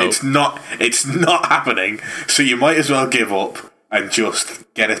 No. It's not happening. So you might as well give up and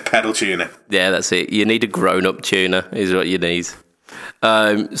just get a pedal tuner. Yeah, that's it. You need a grown-up tuner is what you need.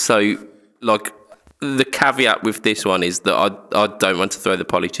 So, like, the caveat with this one is that I don't want to throw the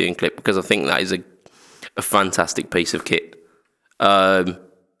Polytune clip because I think that is a fantastic piece of kit.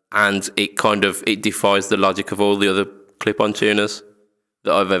 And it defies the logic of all the other clip-on tuners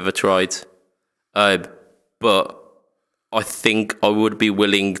that I've ever tried. But I think I would be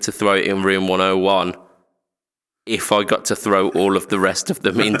willing to throw it in Room 101 if I got to throw all of the rest of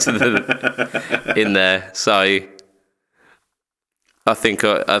them in there. So I think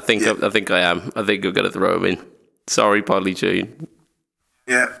I am. I think I'm going to throw them in. Sorry, Polytune.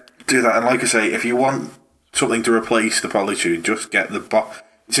 Yeah, do that. And like I say, if you want something to replace the Polytune, just get the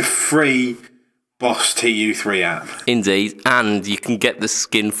it's a free Boss TU3 app. Indeed, and you can get the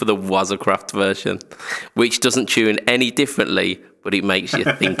skin for the Wazacraft version, which doesn't tune any differently, but it makes you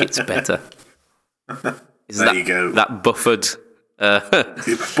think it's better. You go. That buffered...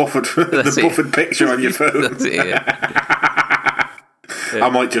 buffered picture on your phone. That's it, yeah. I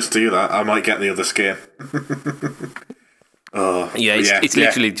might just do that. I might get the other skin. It's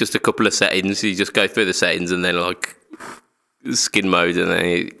literally just a couple of settings. You just go through the settings and then like skin mode, and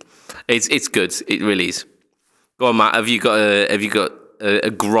then it's good. It really is. Go on, Matt. Have you got a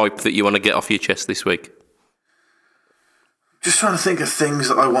gripe that you want to get off your chest this week? Just trying to think of things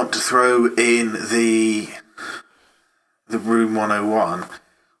that I want to throw in the Room 101.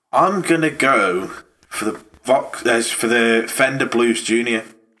 I'm gonna go for the Fender Blues Junior.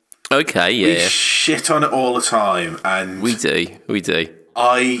 Okay, yeah. We shit on it all the time, and we do.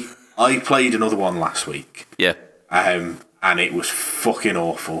 I played another one last week. Yeah. And it was fucking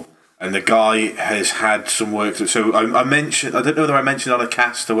awful. And the guy has had some work. So I mentioned, I don't know whether I mentioned on a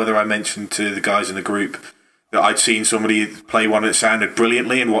cast or whether I mentioned to the guys in the group that I'd seen somebody play one that sounded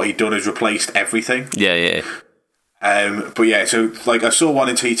brilliantly, and what he'd done is replaced everything. Yeah. But yeah, so like I saw one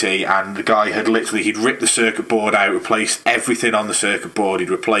in TT, and the guy had he'd ripped the circuit board out, replaced everything on the circuit board. He'd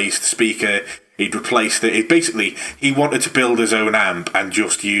replaced the speaker. He'd replaced it. Basically, he wanted to build his own amp and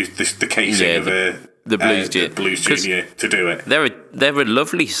just use the casing of the Blues Junior to do it. They're a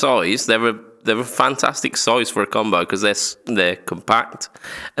lovely size. They're a fantastic size for a combo because they're compact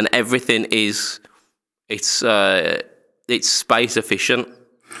and everything is it's space efficient.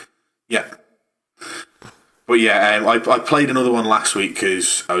 Yeah. But yeah, I played another one last week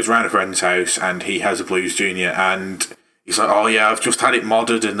because I was around a friend's house and he has a Blues Junior, and he's like, "Oh yeah, I've just had it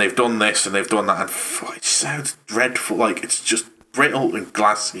modded and they've done this and they've done that," and it sounds dreadful. Like it's just brittle and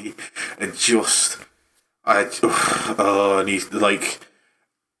glassy and just and he's like,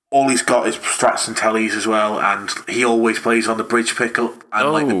 all he's got is Strats and Tellies as well, and he always plays on the bridge pickup,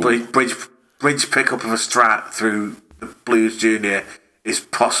 and like the bridge pickup of a Strat through the Blues Junior is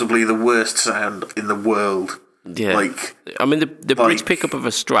possibly the worst sound in the world. Yeah, I mean the bridge pickup of a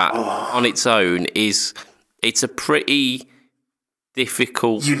Strat on its own it's a pretty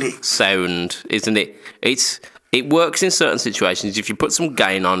difficult sound, isn't it? It works in certain situations. If you put some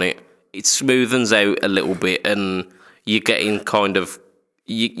gain on it, it smoothens out a little bit, and you're getting kind of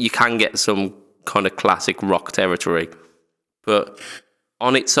you can get some kind of classic rock territory. But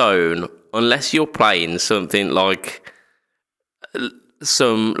on its own, unless you're playing something like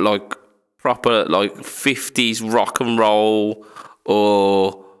some like proper like 50s rock and roll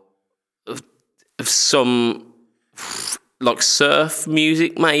or some like surf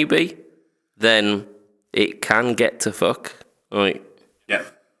music maybe, then it can get to fuck. Right.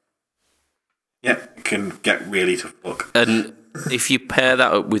 Yeah, it can get really to fuck. And if you pair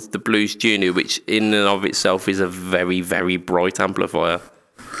that up with the Blues Junior, which in and of itself is a very, very bright amplifier,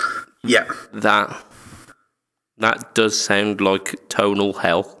 yeah, that does sound like tonal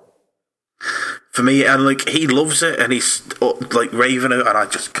hell. For me, and like he loves it, and he's like raving out, and I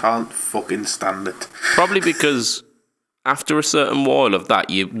just can't fucking stand it. Probably because after a certain while of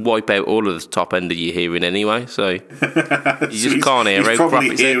that, you wipe out all of the top end of your hearing anyway, so you just can't hear out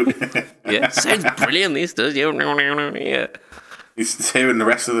properly. Yeah, sounds brilliant. This does. Yeah, he's hearing the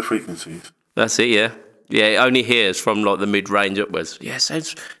rest of the frequencies. That's it. Yeah. Yeah, it only hears from like the mid-range upwards. Yeah,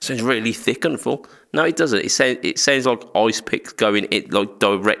 sounds really thick and full. No, it doesn't. It sounds like ice picks going like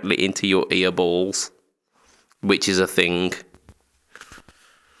directly into your ear balls, which is a thing.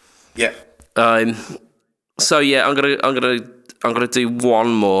 Yeah. So yeah, I'm gonna do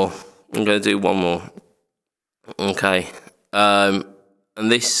one more. Okay.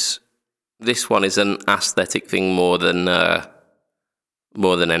 this one is an aesthetic thing more than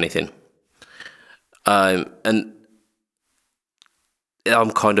anything. And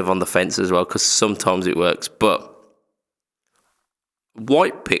I'm kind of on the fence as well because sometimes it works, but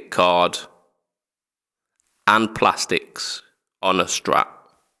white pick guard and plastics on a Strat.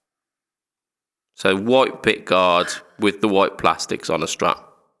 So white pick guard with the white plastics on a Strat.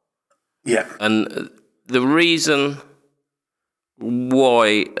 Yeah. And the reason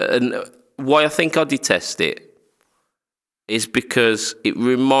why I think I detest it is because it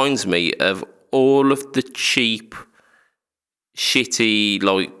reminds me of all of the cheap, shitty,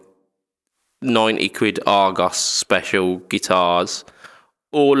 like 90 quid Argos special guitars.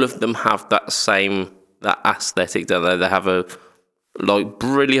 All of them have that aesthetic, don't they? They have a like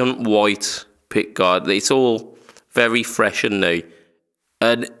brilliant white pick guard. It's all very fresh and new.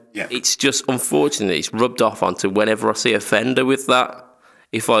 And it's just unfortunate it's rubbed off onto whenever I see a Fender with that.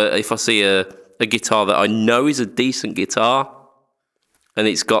 If I see a guitar that I know is a decent guitar and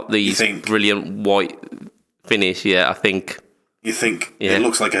it's got these brilliant white finish, I think. You think it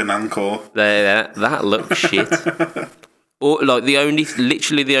looks like an Encore? That looks shit. Or like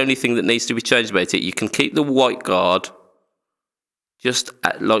literally the only thing that needs to be changed about it, you can keep the white guard, just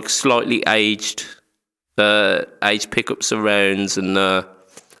like slightly aged pickup surrounds and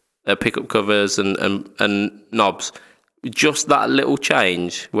pickup covers and knobs. Just that little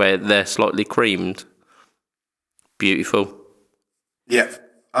change where they're slightly creamed. Beautiful. Yeah,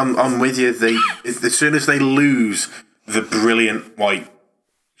 I'm with you. As soon as they lose the brilliant white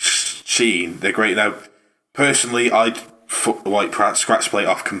sheen, they're great. Now, personally, I'd fuck the white scratch plate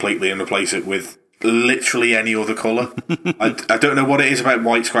off completely and replace it with literally any other colour. I don't know what it is about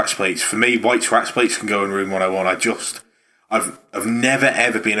white scratch plates. For me, white scratch plates can go in room 101. I've never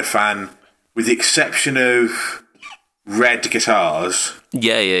ever been a fan, with the exception of red guitars.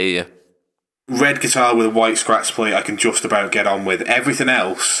 Yeah. Red guitar with a white scratch plate I can just about get on with. Everything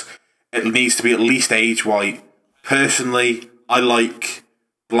else, it needs to be at least age white. Personally, I like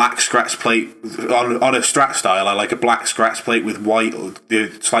black scratch plate on a Strat style. I like a black scratch plate with white, or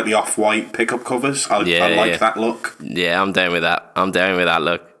the slightly off-white pickup covers. I like that look. Yeah, I'm down with that.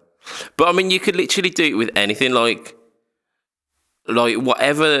 Look. But I mean, you could literally do it with anything, like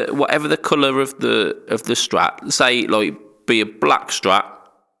whatever the colour of the Strat. Say like be a black Strat.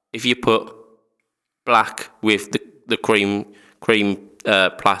 If you put black with the cream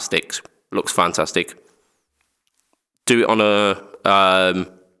plastics, looks fantastic. Do it on a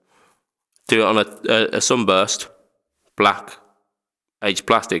Sunburst, black, aged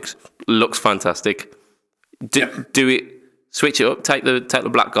plastics, looks fantastic. Do it, switch it up, take the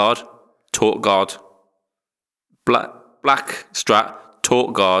black guard, taut guard, black Strat,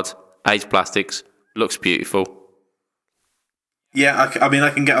 taut guard, aged plastics, looks beautiful. Yeah, I mean, I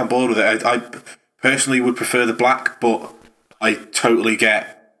can get on board with it. I personally would prefer the black, but I totally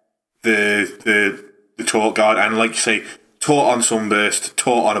get the taut guard, and like you say, taut on Sunburst,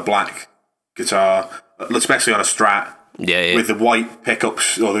 taut on a black guitar, especially on a Strat. Yeah. With the white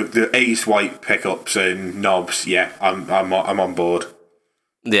pickups or the aged white pickups and knobs. Yeah, I'm on board.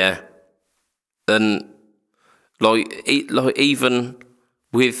 Yeah, and like even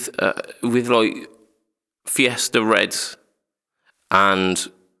with like Fiesta Reds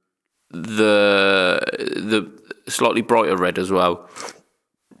and the slightly brighter red as well.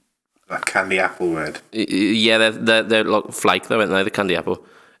 That candy apple red. Yeah, they're like flake though, aren't they? The candy apple.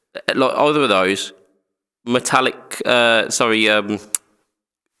 Like either of those, metallic.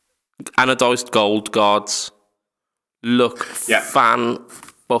 Anodized gold guards look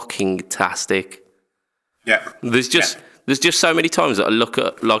fan-fucking-tastic. Yeah. There's just so many times that I look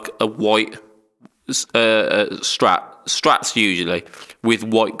at like a white Strats usually with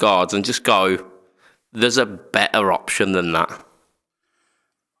white guards and just go, there's a better option than that.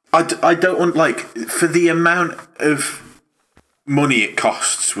 I don't want, like, for the amount of money it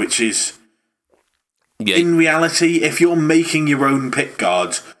costs, which is in reality, if you're making your own pick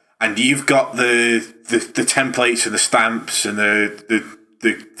guards and you've got the templates and the stamps and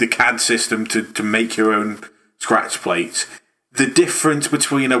the CAD system to make your own scratch plates, the difference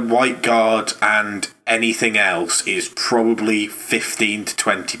between a white guard and anything else is probably 15 to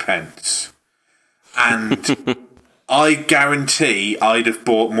 20 pence. And I guarantee I'd have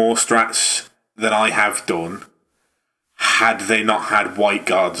bought more Strats than I have done had they not had white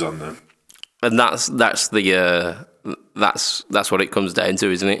guards on them. And that's what it comes down to,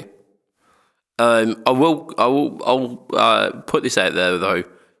 isn't it? I'll put this out there though.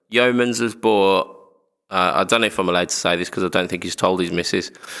 Yeomans has bought. I don't know if I'm allowed to say this because I don't think he's told his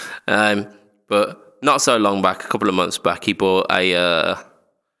missus. But not so long back, a couple of months back, he bought a,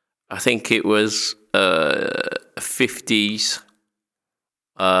 I think it was a 50s,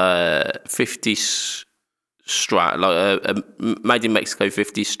 50s Strat, like a made in Mexico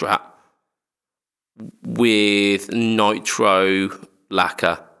 50s Strat with nitro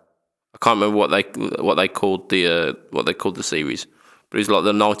lacquer. I can't remember what they called the series, but it's like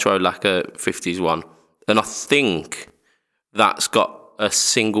the nitro lacquer 50s one, and I think that's got a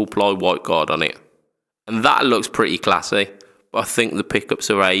single ply white guard on it, and that looks pretty classy. But I think the pickups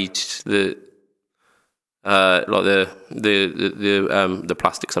are aged. The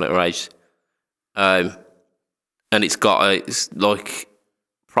plastics on it are aged, and it's like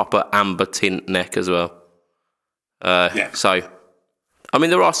proper amber tint neck as well. So, I mean,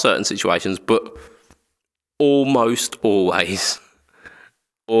 there are certain situations, but almost always,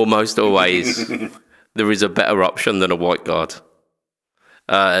 there is a better option than a white guard.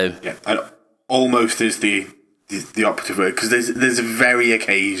 And almost is the operative word, because there's very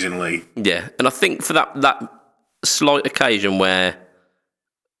occasionally. Yeah, and I think for that slight occasion where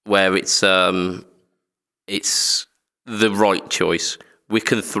it's the right choice, we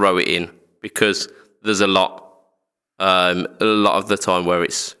can throw it in, because there's a lot of the time where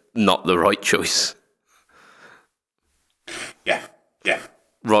it's not the right choice. Yeah.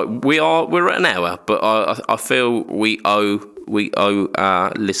 Right, we're at an hour, but I feel we owe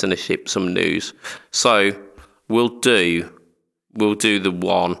our listenership some news. So we'll do the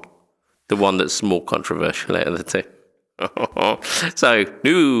one that's more controversial out of the two. So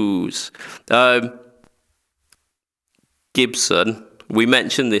news. Gibson. We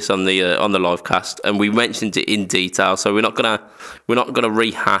mentioned this on the live cast, and we mentioned it in detail. So we're not gonna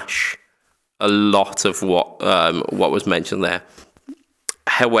rehash a lot of what was mentioned there.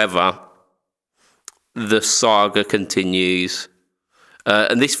 However, the saga continues,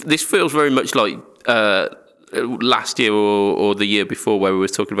 and this feels very much like last year or the year before, where we were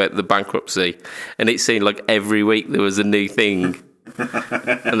talking about the bankruptcy, and it seemed like every week there was a new thing.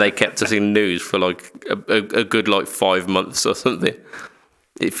 And they kept us in news for like a good 5 months or something.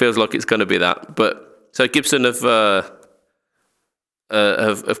 It feels like it's going to be that. But so Gibson have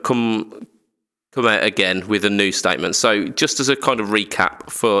come out again with a new statement. So just as a kind of recap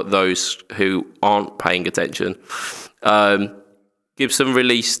for those who aren't paying attention, Gibson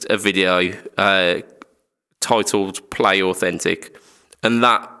released a video titled "Play Authentic," and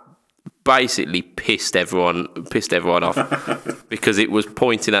that basically pissed everyone off because it was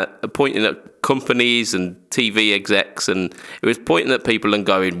pointing at companies and TV execs, and it was pointing at people and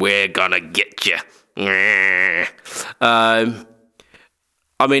going, "We're gonna get you."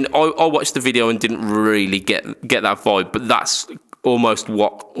 I mean, I watched the video and didn't really get that vibe, but that's almost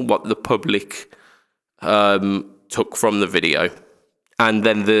what the public took from the video, and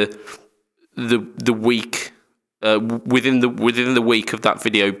then the week. Within the week of that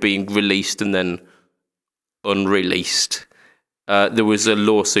video being released and then unreleased, there was a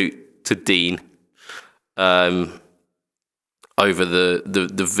lawsuit to Dean over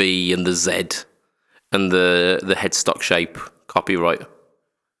the V and the Z and the headstock shape copyright.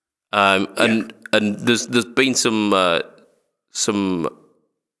 And there's been some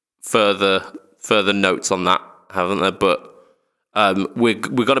further notes on that, haven't there? But we're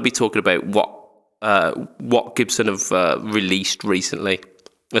going to be talking about what Gibson have released recently.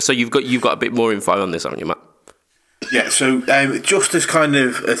 So you've got a bit more info on this, haven't you, Matt? Yeah. So just as kind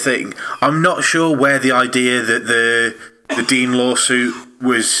of a thing, I'm not sure where the idea that the Dean lawsuit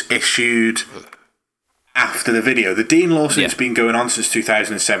was issued after the video. The Dean lawsuit's been going on since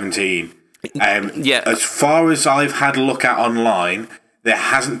 2017. As far as I've had a look at online, there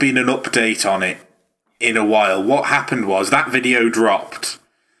hasn't been an update on it in a while. What happened was that video dropped,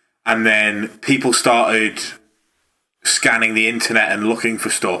 and then people started scanning the internet and looking for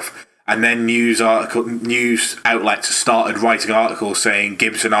stuff, and then news outlets started writing articles saying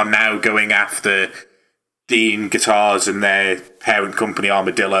Gibson are now going after Dean Guitars and their parent company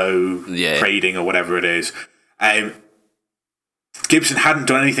Armadillo Trading or whatever it is. Gibson hadn't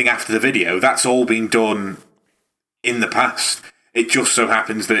done anything after the video. That's all been done in the past. It just so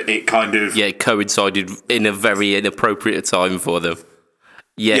happens that it kind of... Yeah, it coincided in a very inappropriate time for them.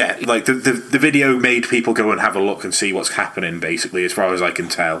 Yeah, like the video made people go and have a look and see what's happening, basically, as far as I can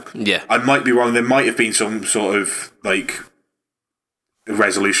tell. Yeah. I might be wrong. There might have been some sort of,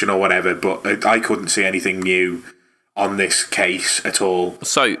 resolution or whatever, but I couldn't see anything new on this case at all.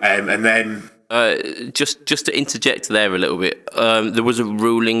 So... and then... just to interject there a little bit, there was a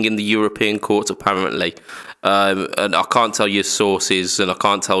ruling in the European court, apparently, and I can't tell you sources, and I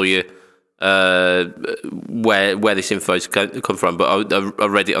can't tell you where this info's come from, but I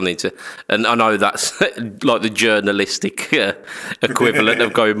read it on the internet, and I know that's like the journalistic equivalent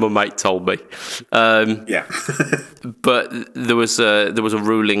of going, "My mate told me." Yeah. But there was a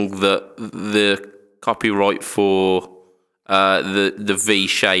ruling that the copyright for the V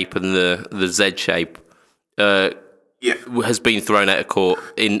shape and the Z shape has been thrown out of court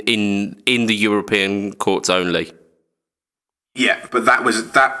in the European courts only. Yeah, but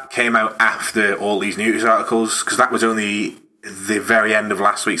that came out after all these news articles, because that was only the very end of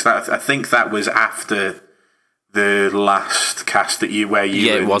last week. So I think that was after the last cast where you.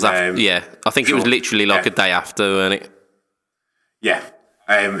 Yeah, it was after. Yeah, I think it was literally like a day after, wasn't it? Yeah.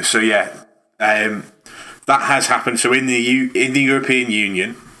 That has happened. So in the European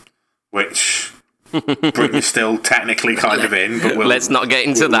Union, which Britain's still technically kind of in, but let's not get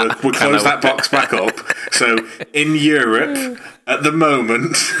into that. We'll close that box back up. So in Europe, at the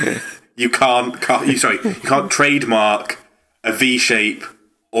moment, you can't trademark a V shape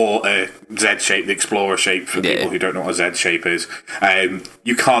or a Z shape, the Explorer shape for people who don't know what a Z shape is.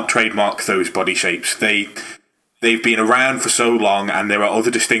 You can't trademark those body shapes. They've been around for so long, and there are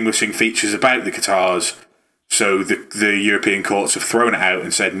other distinguishing features about the guitars. So the European courts have thrown it out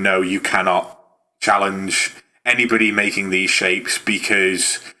and said, no, you cannot challenge anybody making these shapes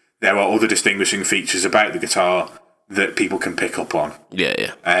because there are other distinguishing features about the guitar that people can pick up on.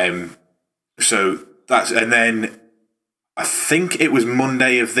 Yeah. So and then I think it was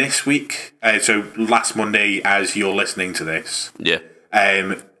Monday of this week. So last Monday, as you're listening to this. Yeah.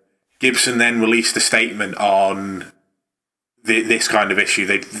 Gibson then released a statement on this kind of issue.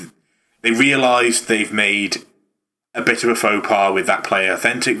 They realised they've made a bit of a faux pas with that Play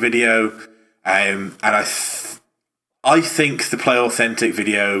Authentic video. And I think the Play Authentic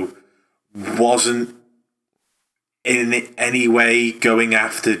video wasn't in any way going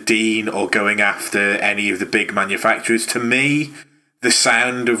after Dean or going after any of the big manufacturers. To me, the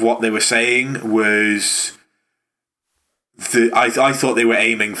sound of what they were saying was I thought they were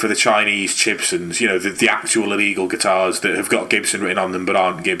aiming for the Chinese Gibsons, the actual illegal guitars that have got Gibson written on them but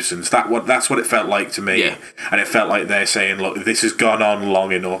aren't Gibsons. That's what it felt like to me. Yeah. And it felt like they're saying, look, this has gone on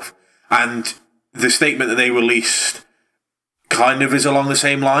long enough. And the statement that they released kind of is along the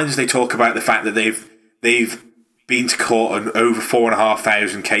same lines. They talk about the fact that they've been to court on over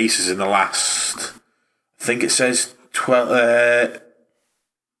 4,500 cases in the last, I think it says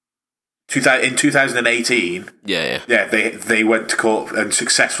 2018. Yeah. They went to court and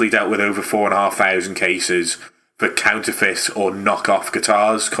successfully dealt with over 4,500 cases for counterfeit or knockoff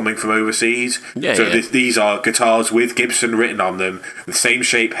guitars coming from overseas. These are guitars with Gibson written on them, the same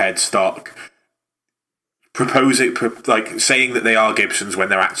shape headstock, saying that they are Gibsons when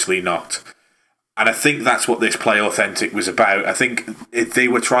they're actually not. And I think that's what this Play Authentic was about. I think they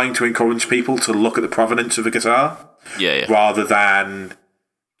were trying to encourage people to look at the provenance of a guitar, rather than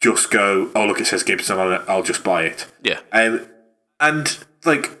just go, oh look, it says Gibson on it, I'll just buy it. Yeah. And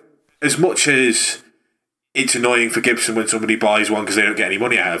as much as it's annoying for Gibson when somebody buys one because they don't get any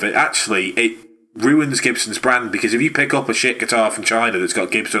money out of it, actually it ruins Gibson's brand, because if you pick up a shit guitar from China that's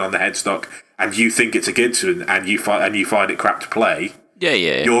got Gibson on the headstock and you think it's a Gibson and you find it crap to play,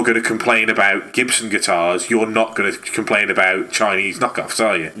 you're going to complain about Gibson guitars. You're not going to complain about Chinese knockoffs,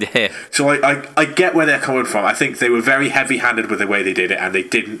 are you? Yeah. So I get where they're coming from. I think they were very heavy-handed with the way they did it, and they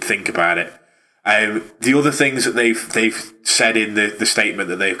didn't think about it. The other things that they've said in the statement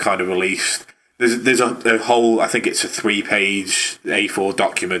that they've kind of released, there's a whole, I think it's a 3-page A4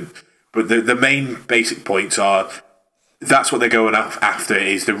 document, but the main basic points are, that's what they're going after,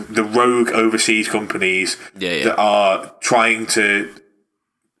 is the rogue overseas companies that are trying to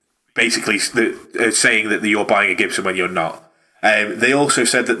basically saying that you're buying a Gibson when you're not. They also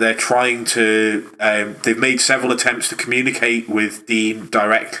said that they're trying to they've made several attempts to communicate with Dean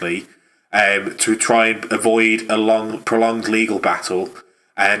directly to try and avoid a prolonged legal battle,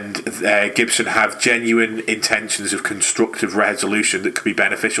 and Gibson have genuine intentions of constructive resolution that could be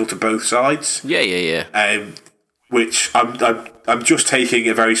beneficial to both sides. Which I'm just taking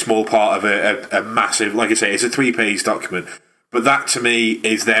a very small part of a massive, like I say, it's a 3-page document. But that to me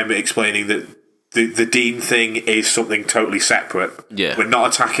is them explaining that the Dean thing is something totally separate. Yeah. We're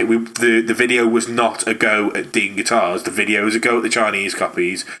not attacking. The video was not a go at Dean guitars. The video was a go at the Chinese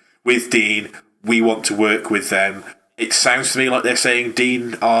copies. With Dean, we want to work with them. It sounds to me like they're saying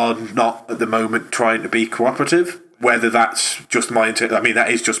Dean are not at the moment trying to be cooperative. Whether that's just that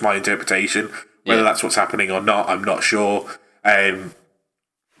is just my interpretation. Whether that's what's happening or not, I'm not sure.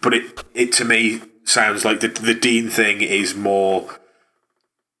 But it to me sounds like the Dean thing is more,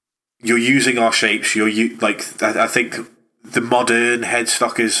 you're using our shapes. I think the modern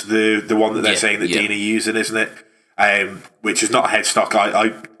headstock is the one that they're saying that Dean are using, isn't it? Which is not a headstock.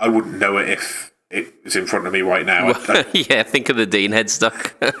 I wouldn't know it if it was in front of me right now. Yeah, think of the Dean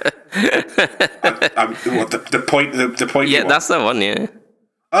headstock. The point. Yeah, that's the one. Yeah.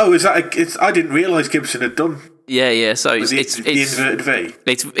 Oh, is that? I didn't realise Gibson had done. Yeah. So it's the inverted V.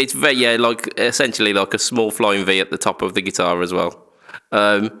 It's very like essentially like a small flying V at the top of the guitar as well.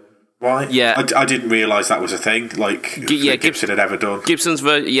 Right. Yeah. I didn't realise that was a thing. Like Gibson had ever done. Gibson's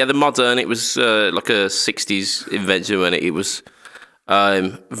the modern. It was like a '60s invention when it was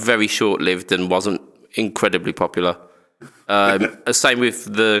very short-lived and wasn't incredibly popular. Same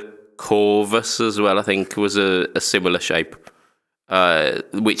with the Corvus as well. I think was a similar shape,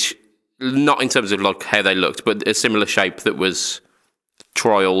 which not in terms of like how they looked, but a similar shape that was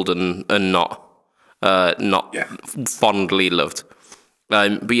trialed and not fondly loved.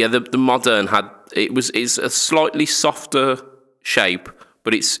 But yeah, the modern it's a slightly softer shape,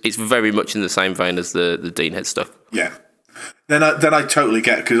 but it's very much in the same vein as the Dean headstock. Yeah. Then I totally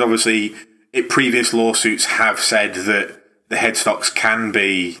get it, because obviously previous lawsuits have said that the headstocks can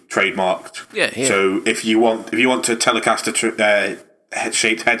be trademarked. Yeah. So if you want to Telecaster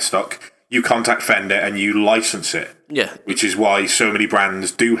shaped headstock, you contact Fender and you license it. Yeah. Which is why so many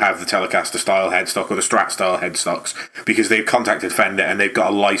brands do have the Telecaster style headstock or the Strat style headstocks, because they've contacted Fender and they've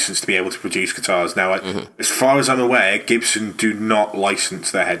got a license to be able to produce guitars. Now, as far as I'm aware, Gibson do not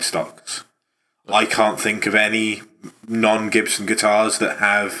license their headstocks. I can't think of any non-Gibson guitars that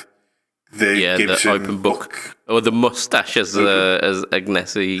have the Gibson the open book or the mustache as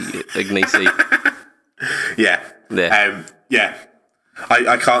Agnesi. Yeah.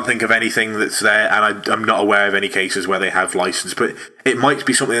 I can't think of anything that's there, and I'm not aware of any cases where they have license. But it might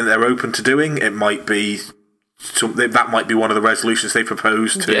be something that they're open to doing. It might be something that might be one of the resolutions they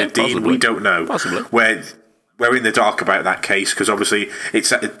propose to Dean. Possibly. We don't know. Possibly. We're in the dark about that case, because obviously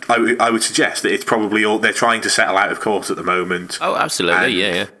I would suggest that it's probably all they're trying to settle out of court at the moment. Oh, absolutely,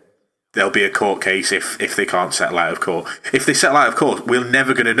 yeah. There'll be a court case if they can't settle out of court. If they settle out of court, we're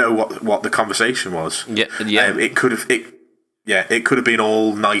never going to know what the conversation was. Yeah. It could have been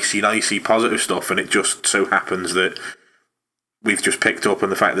all nicey positive stuff, and it just so happens that we've just picked up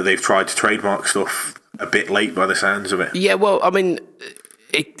on the fact that they've tried to trademark stuff a bit late by the sounds of it. Yeah, well, I mean,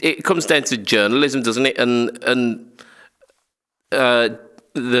 it comes down to journalism, doesn't it? And the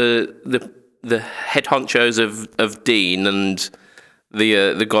head honchos of Dean and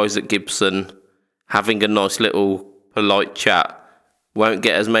the guys at Gibson having a nice little polite chat won't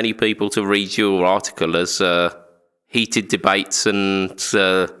get as many people to read your article as heated debates and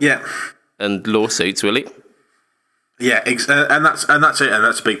lawsuits, will it? Yeah, and that's it, and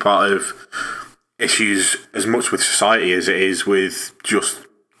that's a big part of issues as much with society as it is with just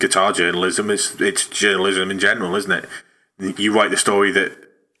guitar journalism. It's journalism in general, isn't it? You write the story that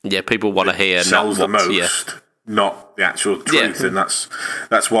people want to hear, sells not the most, not the actual truth, and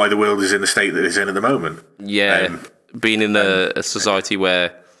that's why the world is in the state that it's in at the moment. Being in a society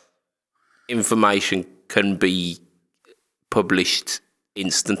where information can be published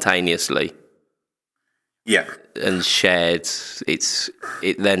instantaneously, and shared,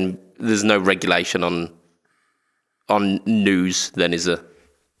 then there's no regulation on news. Then is there?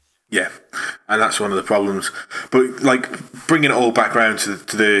 Yeah, and that's one of the problems. But like bringing it all back round to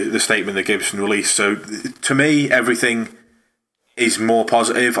the statement that Gibson released. So to me, everything is more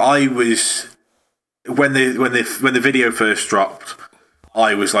positive. I was when the video first dropped,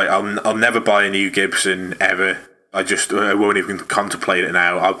 I was like, I'll never buy a new Gibson ever. I won't even contemplate it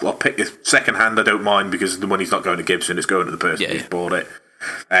now. I'll pick it second hand. I don't mind, because the money's not going to Gibson; it's going to the person who's bought it.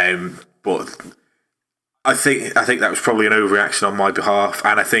 But I think that was probably an overreaction on my behalf,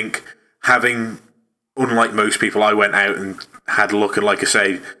 and I think unlike most people, I went out and had a look, and like I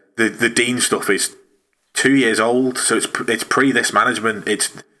say, the Dean stuff is 2 years old, so it's pre this management.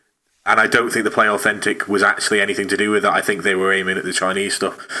 And I don't think the Play Authentic was actually anything to do with that. I think they were aiming at the Chinese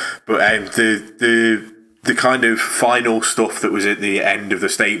stuff, but the kind of final stuff that was at the end of the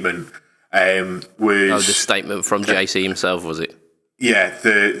statement was the statement from JC himself, was it? Yeah,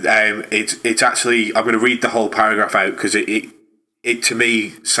 it's actually, I'm going to read the whole paragraph out, because it to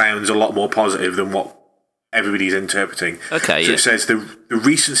me sounds a lot more positive than what everybody's interpreting. Okay, so it says the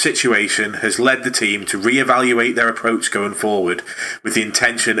recent situation has led the team to reevaluate their approach going forward, with the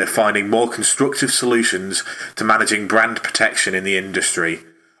intention of finding more constructive solutions to managing brand protection in the industry.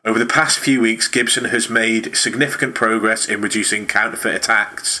 Over the past few weeks, Gibson has made significant progress in reducing counterfeit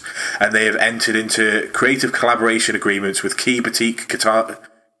attacks, and they have entered into creative collaboration agreements with key boutique guitar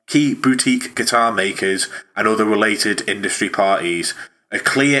makers and other related industry parties, a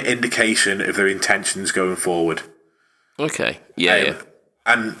clear indication of their intentions going forward. Okay. Yeah.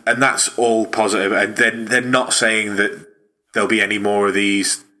 And that's all positive. And they're not saying that there'll be any more of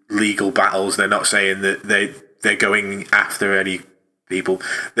these legal battles. They're not saying that they're going after any people.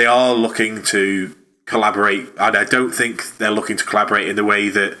 They are looking to collaborate, and I don't think they're looking to collaborate in the way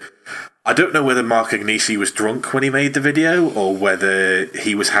that. I don't know whether Mark Agnesi was drunk when he made the video or whether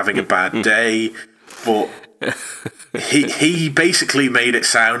he was having a bad day, but he basically made it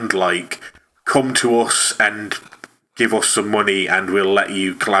sound like, come to us and give us some money and we'll let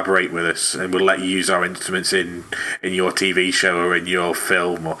you collaborate with us and we'll let you use our instruments in your TV show or in your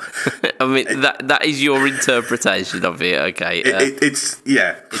film. Or, I mean, that is your interpretation of it, okay? It's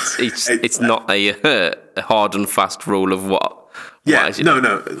not a hard and fast rule of what. Yeah, no,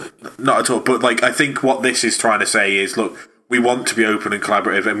 not at all. But like, I think what this is trying to say is, look, we want to be open and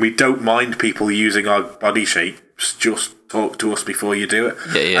collaborative, and we don't mind people using our body shapes. Just talk to us before you do it.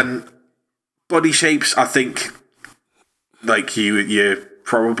 Yeah. And body shapes, I think, like you're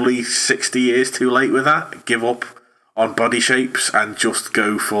probably 60 years too late with that. Give up on body shapes and just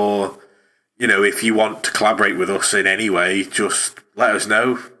go for, if you want to collaborate with us in any way, just let us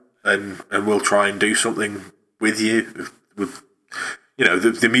know, and we'll try and do something with you.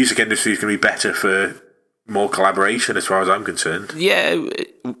 The music industry is going to be better for more collaboration, as far as I'm concerned. Yeah,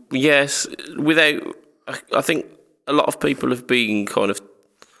 yes. I think a lot of people have been kind of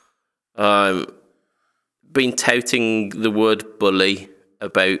been touting the word bully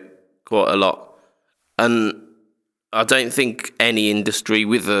about quite a lot, and I don't think any industry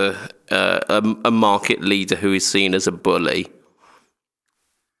with a market leader who is seen as a bully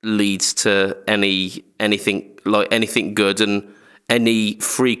leads to anything good and any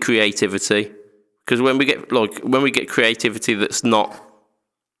free creativity. Because when we get creativity that's not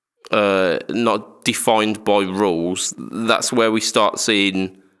defined by rules, that's where we start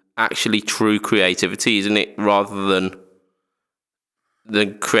seeing actually true creativity, isn't it? Rather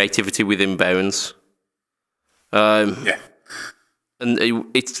than creativity within bounds. Yeah. And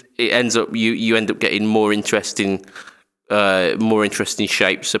it ends up you end up getting more interesting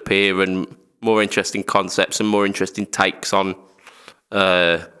shapes appear and more interesting concepts and more interesting takes on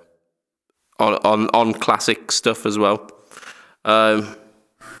classic stuff as well.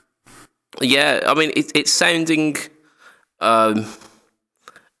 Yeah, I mean it's sounding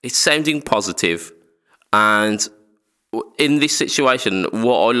positive, and in this situation,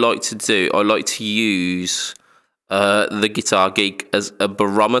 what I like to do, I like to use the Guitar Geek as a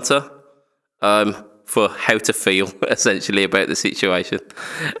barometer for how to feel, essentially, about the situation.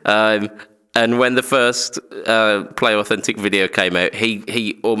 And when the first Play Authentic video came out,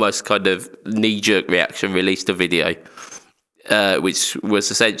 he almost kind of knee-jerk reaction released a video, which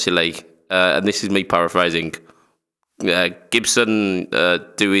was essentially, and this is me paraphrasing, Gibson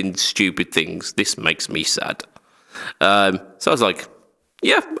doing stupid things. This makes me sad. So I was like,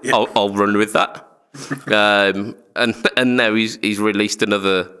 yeah. I'll run with that. And now he's released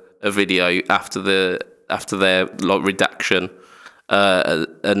a video after their redaction,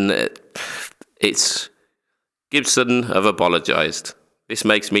 and it's Gibson have apologised. This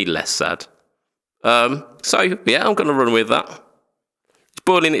makes me less sad. So yeah, I'm gonna run with that. It's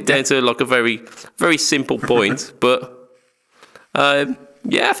boiling it down to like a very, very simple point, but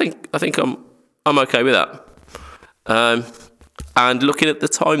yeah, I think I'm okay with that. And looking at the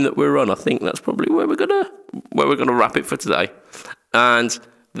time that we're on, I think that's probably where we're gonna wrap it for today. And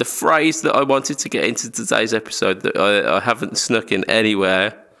the phrase that I wanted to get into today's episode that I haven't snuck in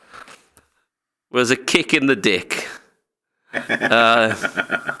anywhere was a kick in the dick. And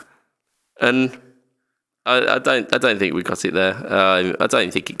I don't think we got it there. I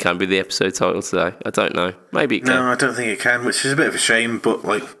don't think it can be the episode title today. I don't know. Maybe it can. No, I don't think it can, which is a bit of a shame. But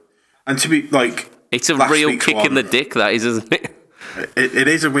and to be it's a real kick in the dick, that is, isn't it? It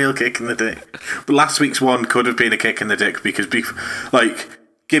is a real kick in the dick. But last week's one could have been a kick in the dick because,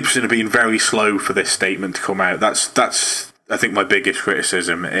 Gibson have been very slow for this statement to come out. That's I think my biggest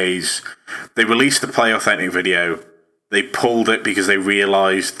criticism is they released the Play Authentic video. They pulled it because they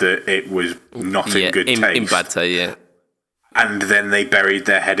realised that it was not in good taste. In bad taste, yeah. And then they buried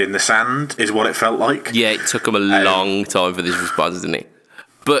their head in the sand, is what it felt like. Yeah, it took them a long time for this response, didn't it?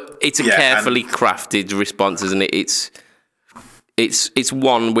 But it's a carefully crafted response, isn't it? It's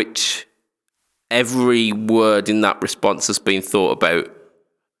one which every word in that response has been thought about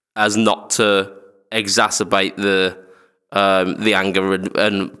as not to exacerbate the anger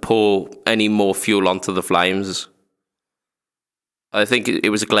and pour any more fuel onto the flames. I think it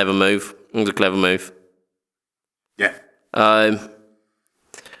was a clever move. Yeah.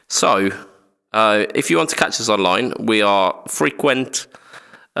 So, if you want to catch us online, we are frequent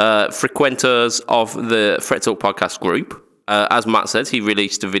frequenters of the Fret Talk podcast group. As Matt said, he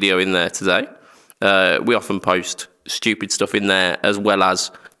released a video in there today. We often post stupid stuff in there, as well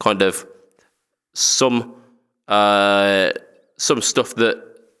as kind of some stuff that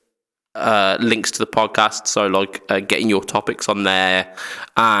links to the podcast. So like getting your topics on there,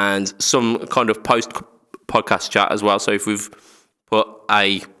 and some kind of post podcast chat as well. So if we've put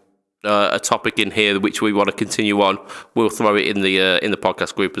a topic in here which we want to continue on, we'll throw it in the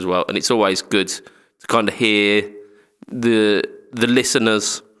podcast group as well. And it's always good to kind of hear the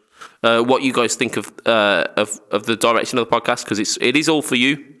listeners what you guys think of the direction of the podcast, because it is all for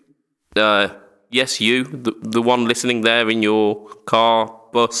you. Yes, you, the one listening there in your car,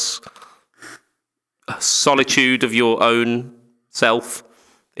 bus, solitude of your own self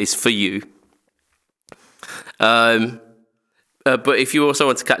is for you. But if you also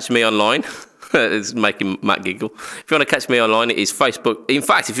want to catch me online, it's making Matt giggle. If you want to catch me online, it is Facebook. In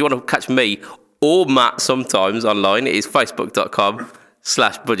fact, if you want to catch me or Matt sometimes online, it is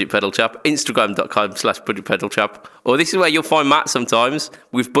facebook.com/budgetpedalchap, instagram.com/budgetpedalchap, or this is where you'll find Matt sometimes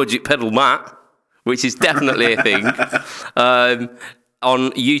with Budget Pedal Matt, which is definitely a thing.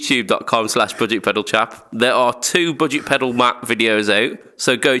 On youtube.com/budgetpedalchap. There are 2 Budget Pedal Matt videos out,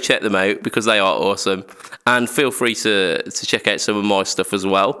 so go check them out because they are awesome. And feel free to check out some of my stuff as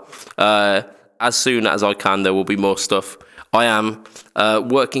well. As soon as I can, there will be more stuff. I am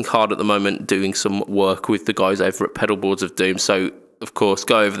working hard at the moment, doing some work with the guys over at Pedalboards of Doom. So, of course,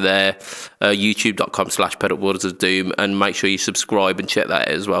 go over there, youtube.com/pedalboards of Doom, and make sure you subscribe and check that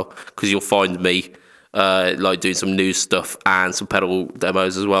out as well, because you'll find me like doing some news stuff and some pedal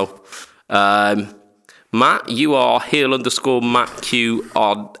demos as well. Matt, you are heel_Matt Q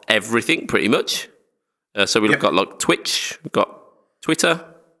on everything pretty much. So we've got like Twitch, we've got Twitter,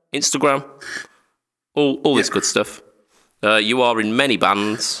 Instagram, all this good stuff. You are in many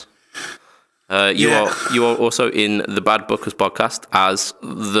bands. You are also in the Bad Bookers podcast as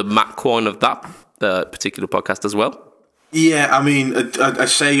the Matt Quine of that particular podcast as well. Yeah, I mean, I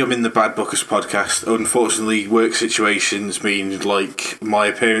say I'm in the Bad Bookers podcast. Unfortunately, work situations mean, like, my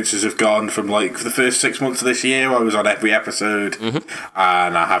appearances have gone from, like, the first 6 months of this year, I was on every episode,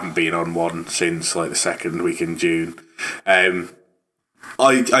 and I haven't been on one since, like, the second week in June. I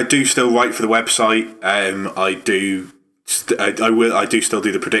do still write for the website. I do still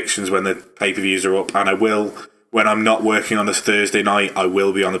do the predictions when the pay-per-views are up, and I will... When I'm not working on this Thursday night, I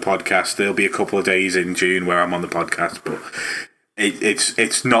will be on the podcast. There'll be a couple of days in June where I'm on the podcast, but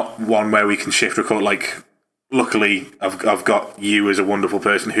it's not one where we can shift record. Like, luckily, I've got you as a wonderful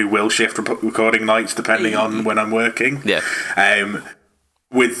person who will shift recording nights depending on when I'm working. Yeah.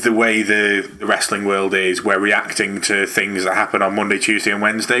 With the way the wrestling world is, we're reacting to things that happen on Monday, Tuesday, and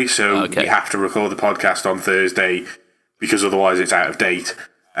Wednesday. So we have to record the podcast on Thursday because otherwise it's out of date.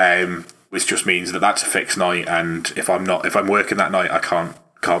 Which just means that that's a fixed night, and if I'm working that night, I can't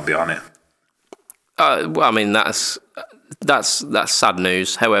be on it. Well, I mean that's sad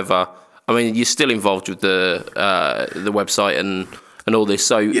news. However, I mean you're still involved with the website and all this.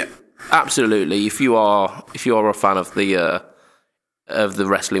 So absolutely, if you are a fan of the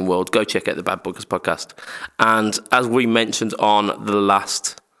wrestling world, go check out the Bad Bookers podcast. And as we mentioned on the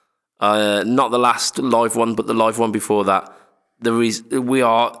last, not the last live one, but the live one before that,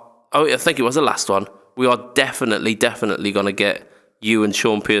 I think it was the last one. We are definitely going to get you and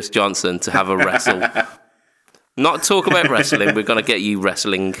Sean Pierce Johnson to have a wrestle. Not talk about wrestling. We're going to get you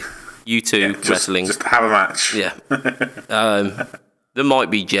wrestling. You two wrestling. Just have a match. Yeah. There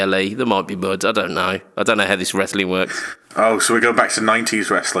might be jelly. There might be mud. I don't know. I don't know how this wrestling works. Oh, so we go back to 90s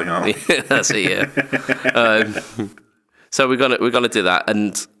wrestling, aren't we? That's it, yeah. So we're gonna do that,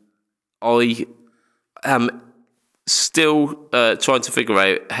 and I am still trying to figure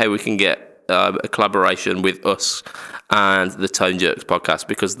out how we can get a collaboration with us and the Tone Jerks podcast,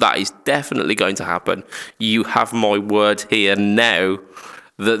 because that is definitely going to happen. You have my word here now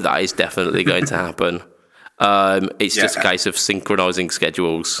that is definitely going to happen. It's just a case of synchronizing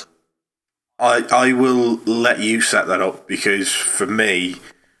schedules. I will let you set that up, because for me,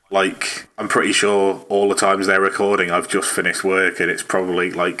 like, I'm pretty sure all the times they're recording, I've just finished work, and it's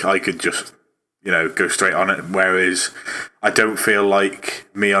probably like I could just, go straight on it. Whereas I don't feel like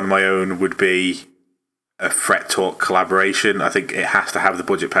me on my own would be a Fret Talk collaboration. I think it has to have the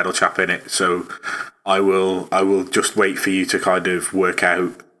Budget Pedal chap in it. So I will just wait for you to kind of work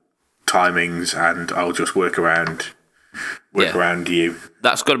out timings, and I'll just work around you.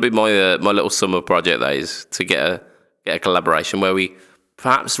 That's got to be my my little summer project. That is to get a collaboration where we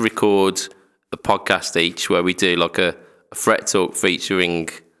perhaps record a podcast each, where we do like a Fret Talk featuring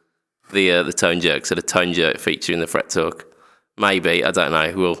the Tone Jerk, so the Tone Jerk featuring the Fret Talk. Maybe, I don't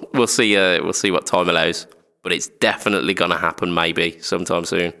know. We'll see. We'll see what time allows. But it's definitely gonna happen. Maybe sometime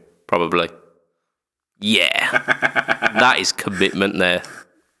soon. Probably. Yeah, that is commitment there,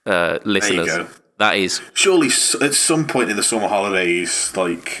 listeners. There you go. That is Surely at some point in the summer holidays,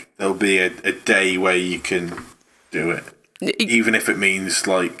 like there'll be a day where you can do it, even if it means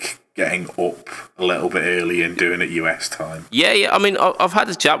like getting up a little bit early and doing it US time. Yeah. I mean, I've had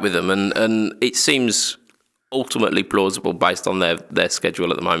a chat with them, and it seems ultimately plausible based on their schedule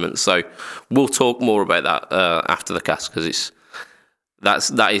at the moment. So we'll talk more about that after the cast, because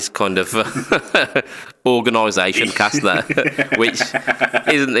that is kind of organisation cast there, which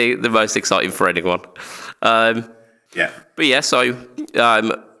isn't the most exciting for anyone. Yeah. But yeah, so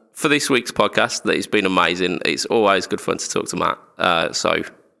for this week's podcast, it's been amazing. It's always good fun to talk to Matt. So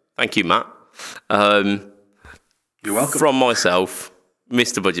thank you, Matt. You're welcome. From myself,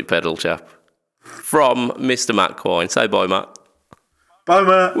 Mr. Budget Pedal Chap. From Mr. Matt Quine. Say bye, Matt. Bye,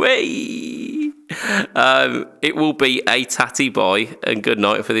 Matt. Whee! It will be a tatty bye and good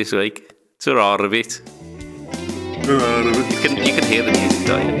night for this week. Ta-ra a bit. You can hear the music,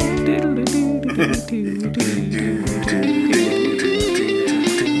 don't you?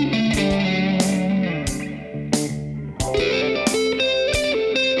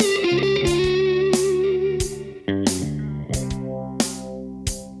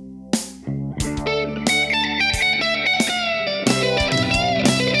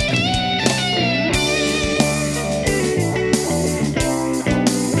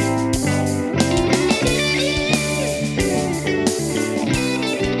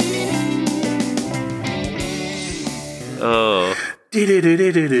 Oh.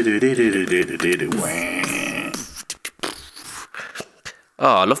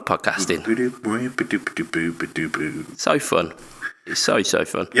 Oh, I love podcasting. So fun. It's so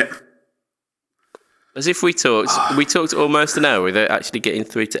fun. Yep. As if we talked almost an hour without actually getting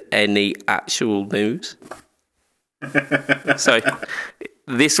through to any actual news. So,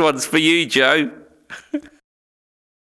 this one's for you, Joe.